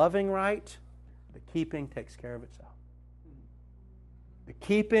the loving right, the keeping takes care of itself. The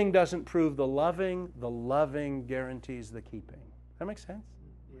keeping doesn't prove the loving guarantees the keeping. Does that make sense?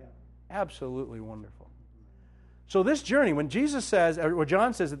 Yeah. Absolutely wonderful. So this journey, when Jesus says, or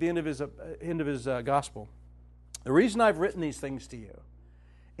John says at the end of his gospel, the reason I've written these things to you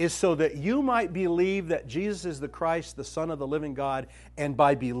is so that you might believe that Jesus is the Christ, the Son of the living God, and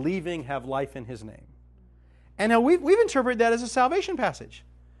by believing have life in His name. And now we've interpreted that as a salvation passage.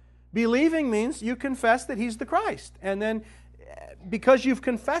 Believing means you confess that He's the Christ. And then because you've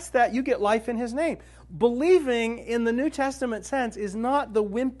confessed that, you get life in His name. Believing in the New Testament sense is not the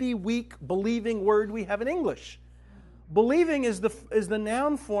wimpy, weak, believing word we have in English. Believing is the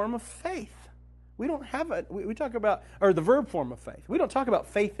noun form of faith. We don't have it. We talk about, or the verb form of faith. We don't talk about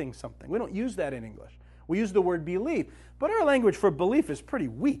faithing something. We don't use that in English. We use the word believe. But our language for belief is pretty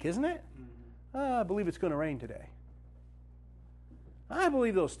weak, isn't it? I believe it's going to rain today. I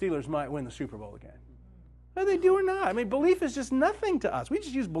believe those Steelers might win the Super Bowl again. Whether they do or not. I mean, belief is just nothing to us. We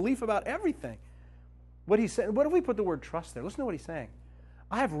just use belief about everything. What he's saying, what if we put the word trust there? Listen to what he's saying.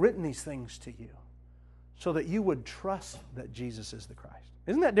 I have written these things to you so that you would trust that Jesus is the Christ.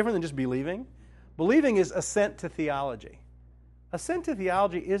 Isn't that different than just believing? Believing is assent to theology. Assent to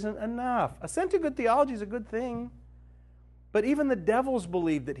theology isn't enough. Assent to good theology is a good thing. But even the devils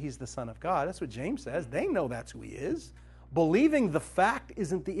believe that he's the Son of God. That's what James says. They know that's who he is. Believing the fact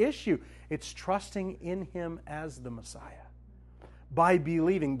isn't the issue. It's trusting in him as the Messiah. By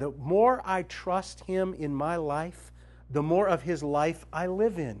believing, the more I trust him in my life, the more of his life I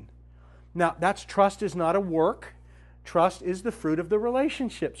live in. Now, that's trust is not a work. Trust is the fruit of the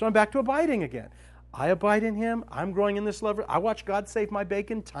relationship. So I'm back to abiding again. I abide in him. I'm growing in this love. I watch God save my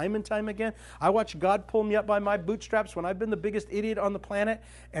bacon time and time again. I watch God pull me up by my bootstraps when I've been the biggest idiot on the planet,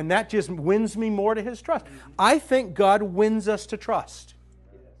 and that just wins me more to his trust. I think God wins us to trust.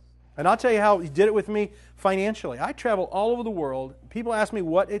 And I'll tell you how he did it with me financially. I travel all over the world. People ask me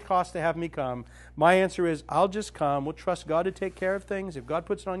what it costs to have me come. My answer is, I'll just come. We'll trust God to take care of things. If God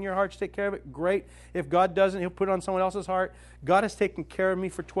puts it on your heart to take care of it, great. If God doesn't, he'll put it on someone else's heart. God has taken care of me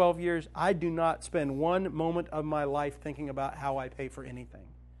for 12 years. I do not spend one moment of my life thinking about how I pay for anything.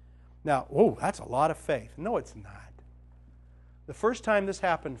 Now, that's a lot of faith. No, it's not. The first time this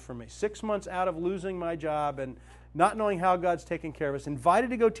happened for me, 6 months out of losing my job and not knowing how God's taking care of us, invited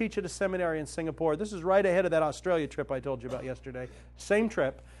to go teach at a seminary in Singapore. This is right ahead of that Australia trip I told you about yesterday. Same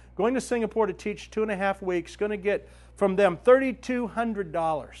trip. Going to Singapore to teach 2.5 weeks. Going to get from them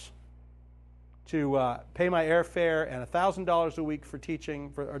 $3,200 to pay my airfare and $1,000 a week for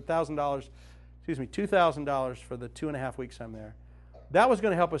teaching, or $2,000 for the 2.5 weeks I'm there. That was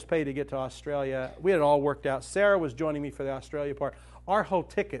going to help us pay to get to Australia. We had it all worked out. Sarah was joining me for the Australia part. Our whole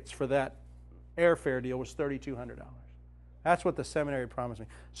tickets for that airfare deal was $3,200. That's what the seminary promised me.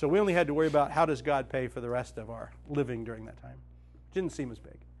 So we only had to worry about how does God pay for the rest of our living during that time. Didn't seem as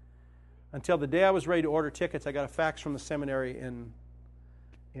big. Until the day I was ready to order tickets, I got a fax from the seminary in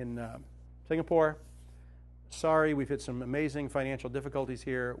Singapore. Sorry, we've had some amazing financial difficulties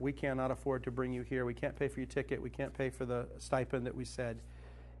here. We cannot afford to bring you here. We can't pay for your ticket. We can't pay for the stipend that we said.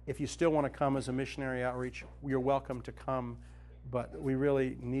 If you still want to come as a missionary outreach, you're welcome to come. But we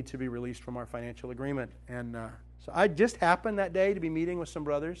really need to be released from our financial agreement. And so I just happened that day to be meeting with some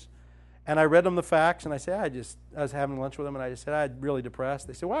brothers. And I read them the facts, and I said, I was having lunch with them, and I just said, I'm really depressed.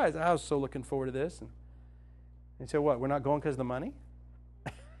 They said, why? I was so looking forward to this. And they said, what, we're not going because of the money?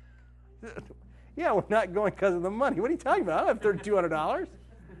 Yeah, we're not going because of the money. What are you talking about? I don't have $3,200.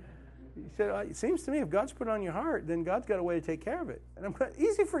 He said, it seems to me if God's put it on your heart, then God's got a way to take care of it. And I'm going,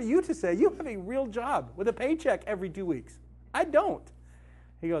 easy for you to say. You have a real job with a paycheck every 2 weeks. I don't.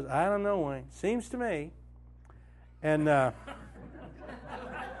 He goes, I don't know, Wayne. Seems to me. And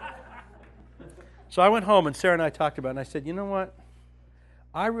so I went home, and Sarah and I talked about it, and I said, you know what?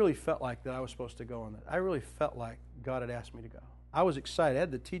 I really felt like that I was supposed to go on that. I really felt like God had asked me to go. I was excited. I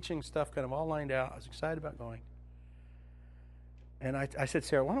had the teaching stuff kind of all lined out. I was excited about going. And I said,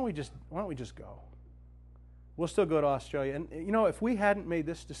 Sarah, why don't we just go? We'll still go to Australia. And, you know, if we hadn't made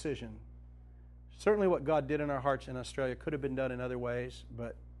this decision, certainly what God did in our hearts in Australia could have been done in other ways,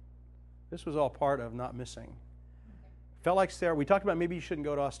 but this was all part of not missing. Felt like Sarah, we talked about maybe you shouldn't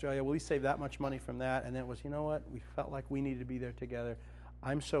go to Australia. Well, we saved that much money from that. And then it was, you know what? We felt like we needed to be there together.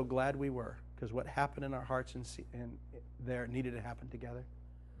 I'm so glad we were, because what happened in our hearts and there needed to happen together.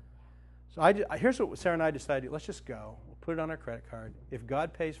 So here's what Sarah and I decided. Let's just go. We'll put it on our credit card. If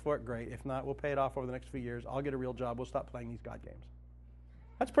God pays for it, great. If not, we'll pay it off over the next few years. I'll get a real job. We'll stop playing these God games.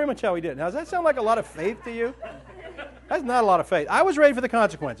 That's pretty much how we did it. Now, does that sound like a lot of faith to you? That's not a lot of faith. I was ready for the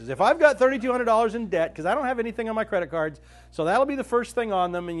consequences. If I've got $3,200 in debt, because I don't have anything on my credit cards, so that'll be the first thing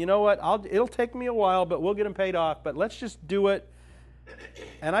on them. And you know what? It'll take me a while, but we'll get them paid off. But let's just do it.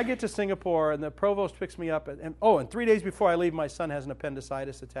 And I get to Singapore, and the provost picks me up. And 3 days before I leave, my son has an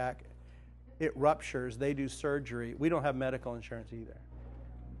appendicitis attack. It ruptures. They do surgery. We don't have medical insurance either.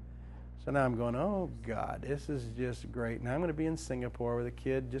 So now I'm going, oh, God, this is just great. Now I'm going to be in Singapore with a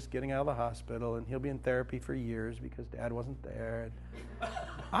kid just getting out of the hospital, and he'll be in therapy for years because Dad wasn't there.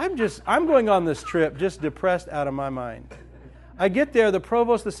 I'm going on this trip just depressed out of my mind. I get there. The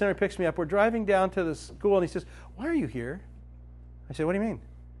provost of the center picks me up. We're driving down to the school, and he says, why are you here? I said, what do you mean?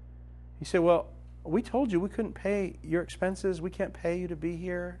 He said, well, we told you we couldn't pay your expenses. We can't pay you to be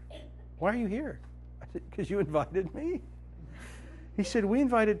here. Why are you here? I said, because you invited me. He said, we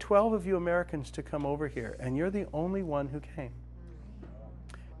invited 12 of you Americans to come over here, and you're the only one who came.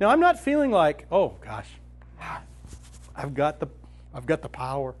 Now, I'm not feeling like, oh, gosh, I've got the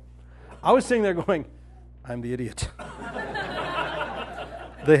power. I was sitting there going, I'm the idiot.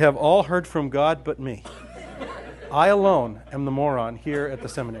 They have all heard from God but me. I alone am the moron here at the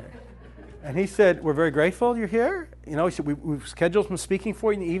seminary. And he said, we're very grateful you're here. You know, he said, we've scheduled some speaking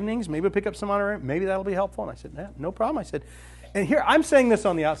for you in the evenings. Maybe we'll pick up some honorarium. Maybe that'll be helpful. And I said, no problem. I said, And here, I'm saying this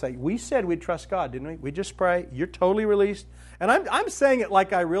on the outside. We said we'd trust God, didn't we? We just pray. You're totally released. And I'm saying it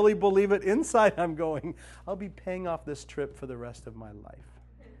like I really believe it. Inside, I'm going, I'll be paying off this trip for the rest of my life.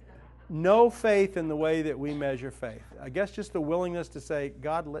 No faith in the way that we measure faith. I guess just the willingness to say,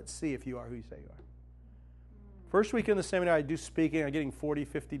 God, let's see if you are who you say you are. First week in the seminary, I do speaking. I'm getting $40,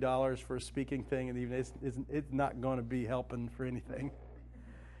 $50 for a speaking thing, and even it's not going to be helping for anything.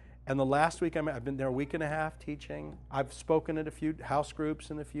 And the last week, I've been there a week and a half teaching. I've spoken at a few house groups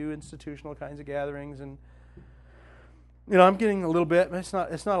and a few institutional kinds of gatherings, and I'm getting a little bit, but it's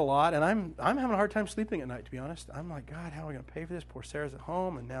not a lot. And I'm having a hard time sleeping at night, to be honest. I'm like, God, how am I going to pay for this? Poor Sarah's at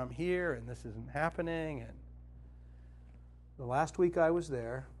home, and now I'm here, and this isn't happening. And the last week I was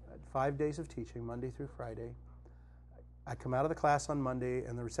there, I had 5 days of teaching, Monday through Friday. I come out of the class on Monday,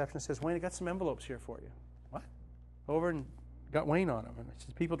 and the receptionist says, Wayne, I got some envelopes here for you. What? Over and got Wayne on them. And I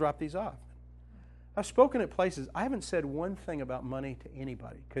said, people drop these off. I've spoken at places. I haven't said one thing about money to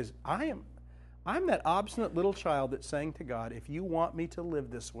anybody because I'm that obstinate little child that's saying to God, if you want me to live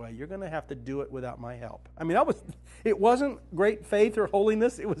this way, you're going to have to do it without my help. I mean, it wasn't great faith or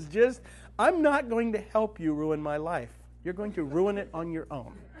holiness. It was just, I'm not going to help you ruin my life. You're going to ruin it on your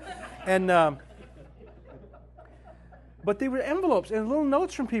own. And but they were envelopes and little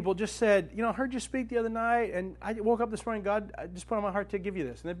notes from people just said, I heard you speak the other night, and I woke up this morning, God, I just put on my heart to give you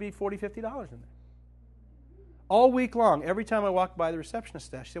this. And there'd be $40, $50 in there. All week long, every time I walked by the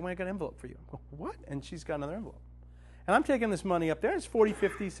receptionist desk, she said, Wayne, I got an envelope for you. I go, what? And she's got another envelope. And I'm taking this money up there. It's $40,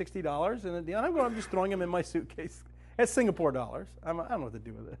 $50, $60. And I'm just throwing them in my suitcase. It's Singapore dollars. I don't know what to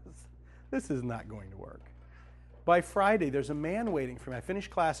do with this. This is not going to work. By Friday, there's a man waiting for me. I finished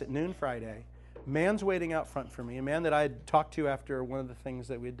class at noon Friday. Man's waiting out front for me, a man that I had talked to after one of the things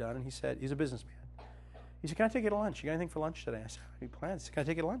that we had done, and he said, he's a businessman. He said, can I take you to lunch? You got anything for lunch today? I said, any plans? He said, can I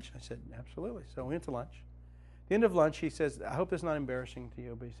take you to lunch? I said, absolutely. So we went to lunch. At the end of lunch, he says, I hope this is not embarrassing to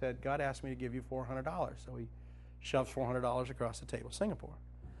you, but he said, God asked me to give you $400. So he shoves $400 across the table, Singapore.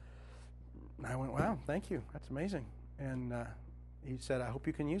 And I went, wow, thank you. That's amazing. And he said, I hope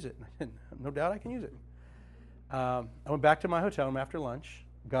you can use it. And I said, no doubt I can use it. I went back to my hotel room after lunch.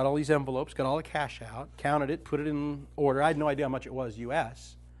 Got all these envelopes, got all the cash out, counted it, put it in order. I had no idea how much it was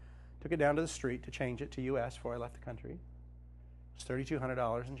U.S. Took it down to the street to change it to U.S. before I left the country. It was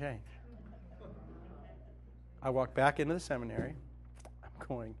 $3,200 and change. I walked back into the seminary. I'm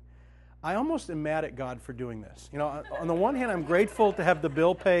going, I almost am mad at God for doing this. On the one hand, I'm grateful to have the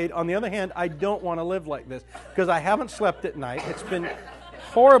bill paid. On the other hand, I don't want to live like this because I haven't slept at night. It's been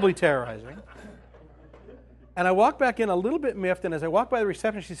horribly terrorizing. And I walked back in a little bit miffed, and as I walked by the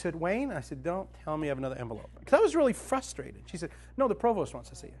reception, she said, Wayne, I said, don't tell me you have another envelope. Because I was really frustrated. She said, no, the provost wants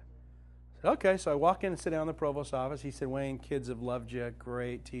to see you. I said, okay, so I walk in and sit down in the provost's office. He said, Wayne, kids have loved you,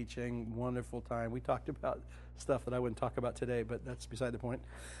 great teaching, wonderful time. We talked about stuff that I wouldn't talk about today, but that's beside the point.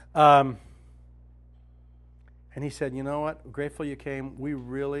 And he said, you know what, we're grateful you came. We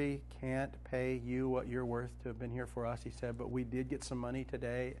really can't pay you what you're worth to have been here for us, he said, but we did get some money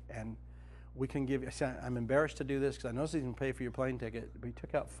today, and we can give you, I said, I'm embarrassed to do this because I know he can pay for your plane ticket. But he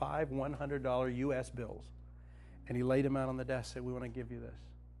took out 5 $100 U.S. bills, and he laid them out on the desk and said, we want to give you this.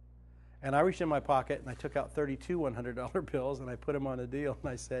 And I reached in my pocket, and I took out 32 $100 bills, and I put them on a deal, and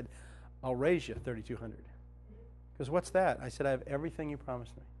I said, I'll raise you $3,200. Because what's that? I said, I have everything you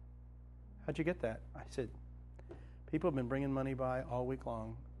promised me. How'd you get that? I said, people have been bringing money by all week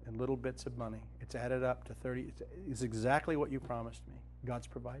long in little bits of money. It's added up to 30. It's exactly what you promised me. God's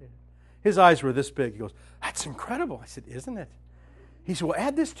provided it. His eyes were this big. He goes, that's incredible. I said, isn't it? He said, well,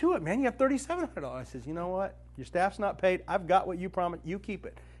 add this to it, man. You have $3,700. I said, you know what? Your staff's not paid. I've got what you promised. You keep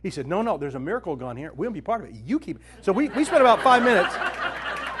it. He said, no, there's a miracle gone here. We'll be part of it. You keep it. So we spent about 5 minutes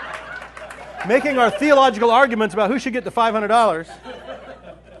making our theological arguments about who should get the $500.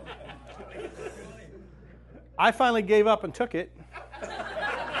 I finally gave up and took it.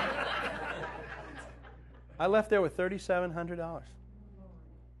 I left there with $3,700.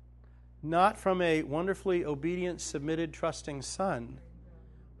 Not from a wonderfully obedient, submitted, trusting son,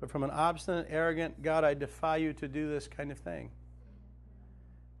 but from an obstinate, arrogant, God, I defy you to do this kind of thing.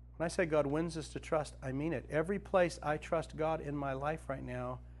 When I say God wins us to trust, I mean it. Every place I trust God in my life right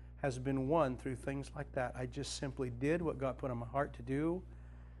now has been won through things like that. I just simply did what God put on my heart to do,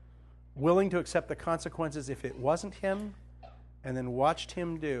 willing to accept the consequences if it wasn't Him, and then watched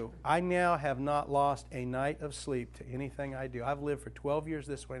Him do. I now have not lost a night of sleep to anything I do. I've lived for 12 years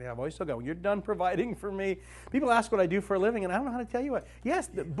this way now. I've always still got, when you're done providing for me, people ask what I do for a living, and I don't know how to tell you what. Yes,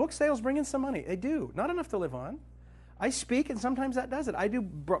 the book sales bring in some money. They do. Not enough to live on. I speak, and sometimes that does it. I do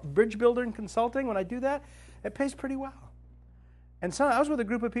bridge builder and consulting. When I do that, it pays pretty well. And so I was with a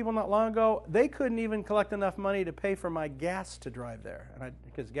group of people not long ago. They couldn't even collect enough money to pay for my gas to drive there,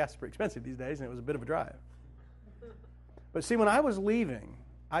 because gas is pretty expensive these days, and it was a bit of a drive. But see, when I was leaving,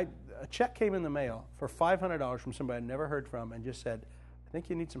 a check came in the mail for $500 from somebody I'd never heard from, and just said, "I think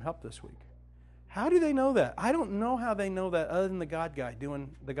you need some help this week." How do they know that? I don't know how they know that, other than the God guy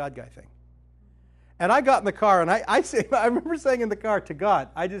doing the God guy thing. And I got in the car, and I remember saying in the car to God,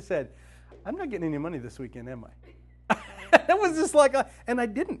 I just said, "I'm not getting any money this weekend, am I?" It was just like, and I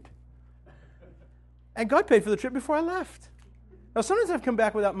didn't. And God paid for the trip before I left. Now, sometimes I've come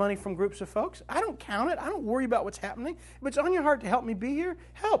back without money from groups of folks. I don't count it. I don't worry about what's happening. If it's on your heart to help me be here,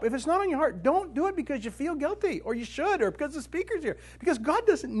 help. If it's not on your heart, don't do it because you feel guilty, or you should, or because the speaker's here. Because God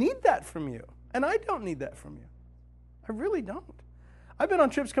doesn't need that from you. And I don't need that from you. I really don't. I've been on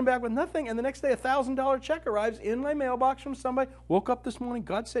trips, come back with nothing, and the next day a $1,000 check arrives in my mailbox from somebody. Woke up this morning,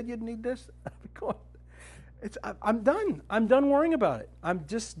 God said you'd need this. I'm done. I'm done worrying about it. I'm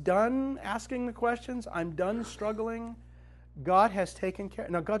just done asking the questions. I'm done struggling. God has taken care.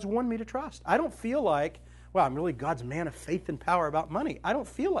 Now, God's won me to trust. I don't feel like, well, I'm really God's man of faith and power about money. I don't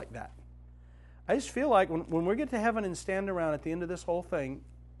feel like that. I just feel like when we get to heaven and stand around at the end of this whole thing,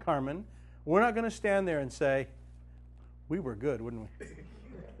 Carmen, we're not going to stand there and say, "We were good, wouldn't we?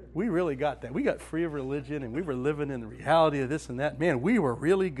 We really got that. We got free of religion, and we were living in the reality of this and that. Man, we were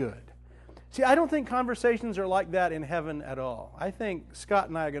really good." See, I don't think conversations are like that in heaven at all. I think Scott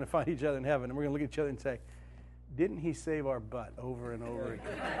and I are going to find each other in heaven, and we're going to look at each other and say, "Didn't he save our butt over and over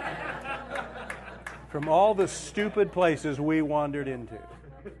again? From all the stupid places we wandered into."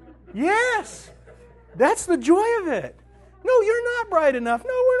 Yes! That's the joy of it. No, you're not bright enough.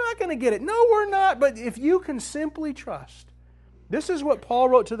 No, we're not going to get it. No, we're not. But if you can simply trust, this is what Paul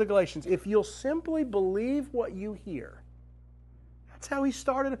wrote to the Galatians. If you'll simply believe what you hear. That's how he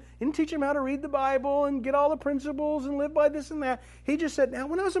started. He didn't teach him how to read the Bible and get all the principles and live by this and that. He just said, now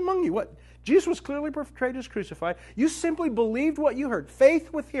when I was among you, what? Jesus was clearly portrayed as crucified. You simply believed what you heard.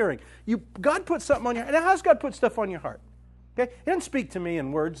 Faith with hearing. God put something on your heart. Now, how does God put stuff on your heart? Okay? He doesn't speak to me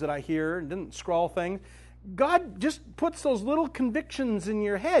in words that I hear and didn't scrawl things. God just puts those little convictions in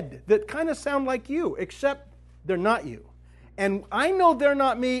your head that kind of sound like you, except they're not you. And I know they're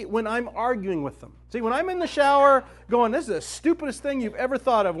not me when I'm arguing with them. See, when I'm in the shower going, "This is the stupidest thing you've ever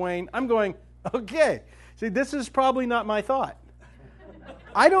thought of, Wayne," I'm going, okay. See, this is probably not my thought.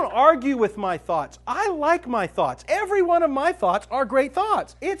 I don't argue with my thoughts. I like my thoughts. Every one of my thoughts are great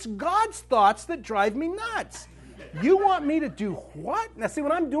thoughts. It's God's thoughts that drive me nuts. You want me to do what? Now, see,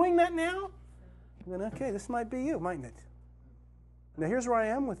 when I'm doing that now, I'm going, okay, this might be you, mightn't it? Now, here's where I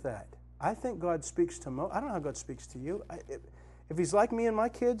am with that. I think God speaks to I don't know how God speaks to you. If He's like me and my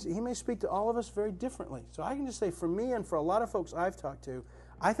kids, He may speak to all of us very differently. So I can just say, for me and for a lot of folks I've talked to,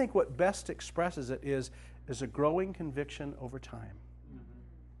 I think what best expresses it is a growing conviction over time.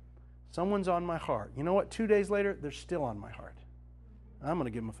 Someone's on my heart. You know what? 2 days later, they're still on my heart. I'm going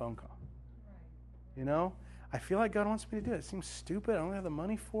to give them a phone call. You know? I feel like God wants me to do it. It seems stupid. I don't have the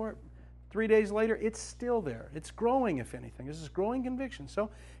money for it. 3 days later, it's still there. It's growing, if anything. This is growing conviction. So,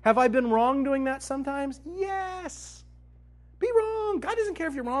 have I been wrong doing that sometimes? Yes. Be wrong. God doesn't care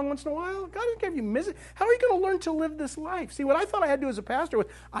if you're wrong once in a while. God doesn't care if you miss it. How are you going to learn to live this life? See, what I thought I had to do as a pastor was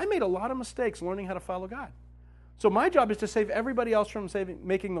I made a lot of mistakes learning how to follow God. So my job is to save everybody else from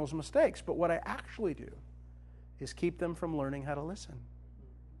making those mistakes. But what I actually do is keep them from learning how to listen.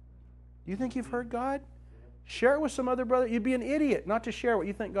 Do you think you've heard God? Share it with some other brother. You'd be an idiot not to share what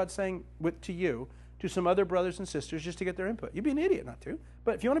you think God's saying to you to some other brothers and sisters just to get their input. You'd be an idiot not to.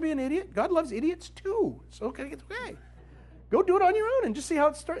 But if you want to be an idiot, God loves idiots too. It's okay. It's okay. Go do it on your own and just see how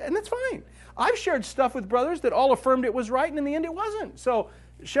it starts. And that's fine. I've shared stuff with brothers that all affirmed it was right, and in the end it wasn't. So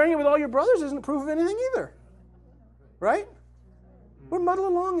sharing it with all your brothers isn't proof of anything either. Right? We're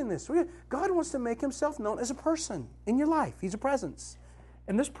muddling along in this. God wants to make Himself known as a person in your life. He's a presence.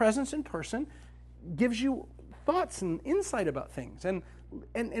 And this presence in person gives you thoughts and insight about things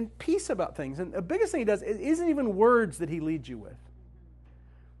and peace about things. And the biggest thing He does isn't even words that He leads you with.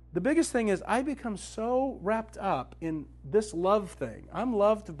 The biggest thing is I become so wrapped up in this love thing. I'm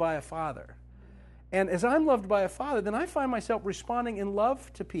loved by a Father. And as I'm loved by a Father, then I find myself responding in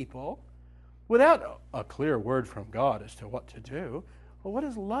love to people without a clear word from God as to what to do. Well, what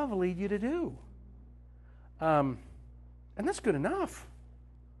does love lead you to do? And that's good enough.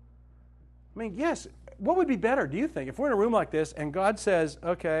 I mean, yes, what would be better, do you think, if we're in a room like this and God says,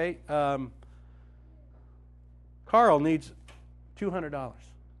 okay, Carl needs $200.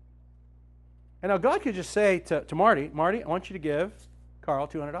 And now God could just say to Marty, I want you to give Carl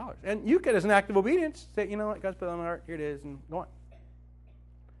 $200. And you could, as an act of obedience, say, you know what, God's put it on my heart, here it is, and go on.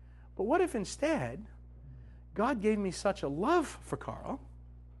 But what if instead God gave me such a love for Carl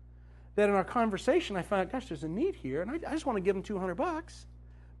that in our conversation I found, gosh, there's a need here, and I just want to give him $200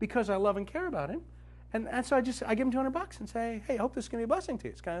 because I love and care about him. And so I give him $200 and say, hey, I hope this is going to be a blessing to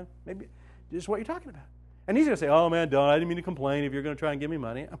you. It's kind of maybe this is what you're talking about. And he's going to say, oh, man, Don, I didn't mean to complain if you're going to try and give me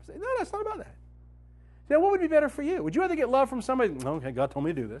money. I'm saying, no, it's not about that. Now, what would be better for you? Would you rather get love from somebody, okay, God told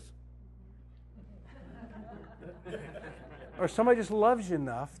me to do this? Or somebody just loves you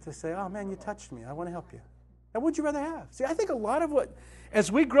enough to say, oh, man, you touched me. I want to help you. Now, what would you rather have? See, I think a lot of what,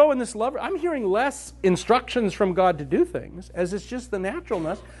 as we grow in this love, I'm hearing less instructions from God to do things, as it's just the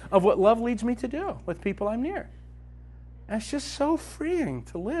naturalness of what love leads me to do with people I'm near. And it's just so freeing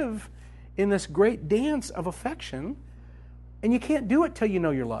to live in this great dance of affection, and you can't do it till you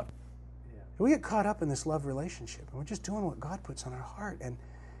know you're loved. Yeah. We get caught up in this love relationship, and we're just doing what God puts on our heart. And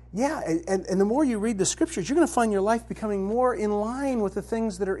yeah, and the more you read the Scriptures, you're going to find your life becoming more in line with the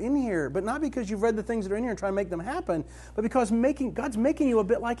things that are in here. But not because you've read the things that are in here and try to make them happen, but because God's making you a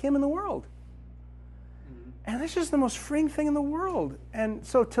bit like Him in the world. And that's just the most freeing thing in the world. And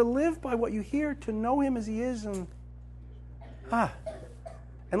so to live by what you hear, to know Him as He is, and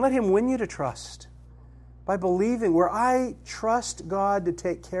let Him win you to trust. By believing, where I trust God to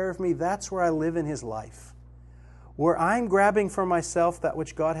take care of me, that's where I live in His life. Where I'm grabbing for myself that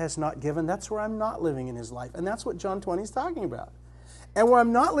which God has not given, that's where I'm not living in His life. And that's what John 20 is talking about. And where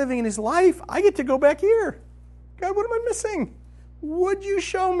I'm not living in His life, I get to go back here. God, what am I missing? Would you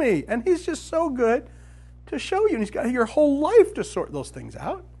show me? And He's just so good to show you. And He's got your whole life to sort those things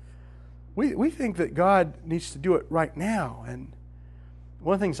out. We think that God needs to do it right now. And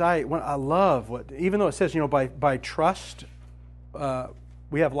one of the things I love, even though it says, by trust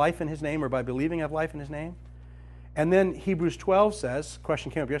we have life in His name, or by believing have life in His name. And then Hebrews 12 says,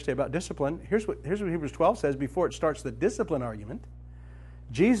 question came up yesterday about discipline. Here's what Hebrews 12 says before it starts the discipline argument.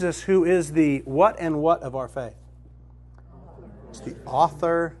 Jesus, who is the what and what of our faith? It's the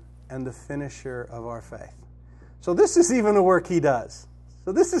author and the finisher of our faith. So this is even a work He does.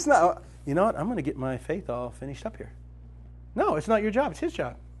 So this is not, you know what, I'm going to get my faith all finished up here. No, it's not your job. It's His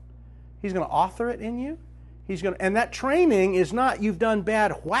job. He's going to author it in you. And that training is not you've done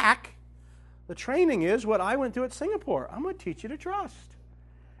bad whack. The training is what I went through at Singapore. I'm going to teach you to trust.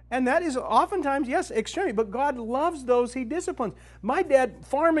 And that is oftentimes, yes, extreme, but God loves those He disciplines. My dad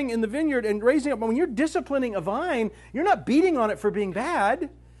farming in the vineyard and raising up, when you're disciplining a vine, you're not beating on it for being bad.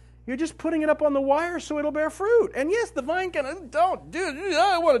 You're just putting it up on the wire so it'll bear fruit. And yes, the vine can,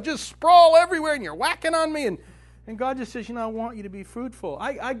 I want to just sprawl everywhere and you're whacking on me. And God just says, I want you to be fruitful.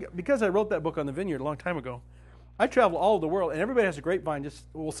 Because I wrote that book on the vineyard a long time ago, I travel all over the world, and everybody has a grapevine just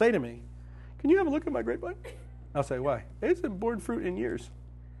will say to me, can you have a look at my grapevine? I'll say, why? It hasn't borne fruit in years.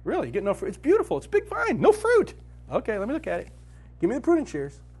 Really? You get no fruit? It's beautiful. It's a big vine. No fruit. Okay, let me look at it. Give me the pruning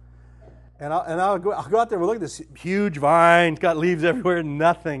shears. And I'll go out there and look at this huge vine. It's got leaves everywhere,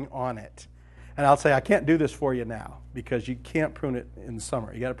 nothing on it. And I'll say, I can't do this for you now because you can't prune it in the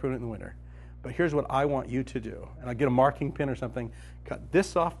summer. You got to prune it in the winter. But here's what I want you to do. And I'll get a marking pin or something. Cut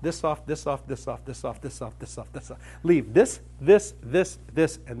this off, this off, this off, this off, this off, this off, this off, this off. Leave this,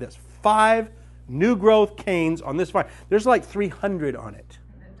 and this. 5 new growth canes on this vine. There's like 300 on it.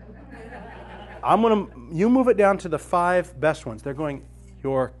 You move it down to the 5 best ones. They're going,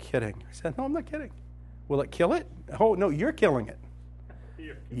 you're kidding. I said, no, I'm not kidding. Will it kill it? Oh, no, you're killing it.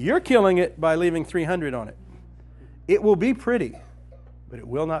 You're killing it by leaving 300 on it. It will be pretty, but it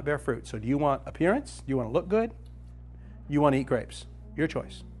will not bear fruit. So do you want appearance? Do you want to look good? You want to eat grapes? Your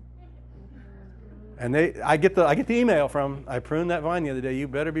choice. And I get the email from, I pruned that vine the other day, you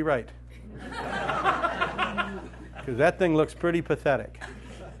better be right. Because that thing looks pretty pathetic.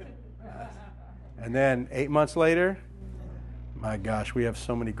 And then 8 months later, my gosh, we have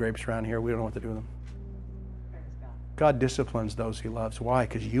so many grapes around here, we don't know what to do with them. God disciplines those He loves. Why?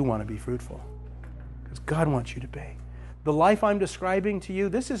 Because you want to be fruitful. Because God wants you to be. The life I'm describing to you,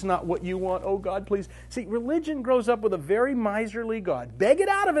 this is not what you want. Oh, God, please. See, religion grows up with a very miserly God. Beg it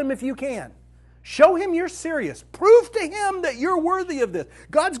out of Him if you can. Show Him you're serious. Prove to Him that you're worthy of this.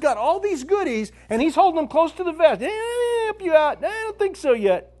 God's got all these goodies, and He's holding them close to the vest. Help you out. I don't think so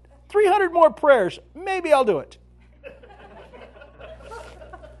yet. 300 more prayers. Maybe I'll do it.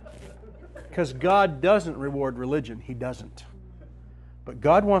 Because God doesn't reward religion. He doesn't. But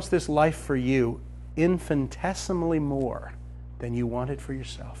God wants this life for you infinitesimally more than you want it for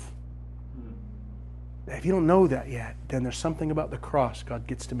yourself. If you don't know that yet, then there's something about the cross God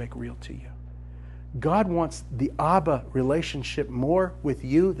gets to make real to you. God wants the Abba relationship more with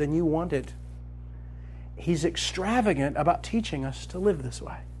you than you want it. He's extravagant about teaching us to live this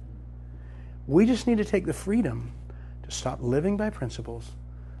way. We just need to take the freedom to stop living by principles,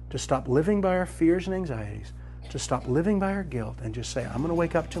 to stop living by our fears and anxieties, to stop living by our guilt and just say, I'm going to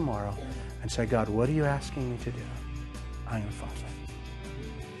wake up tomorrow and say, God, what are you asking me to do? I'm going to follow.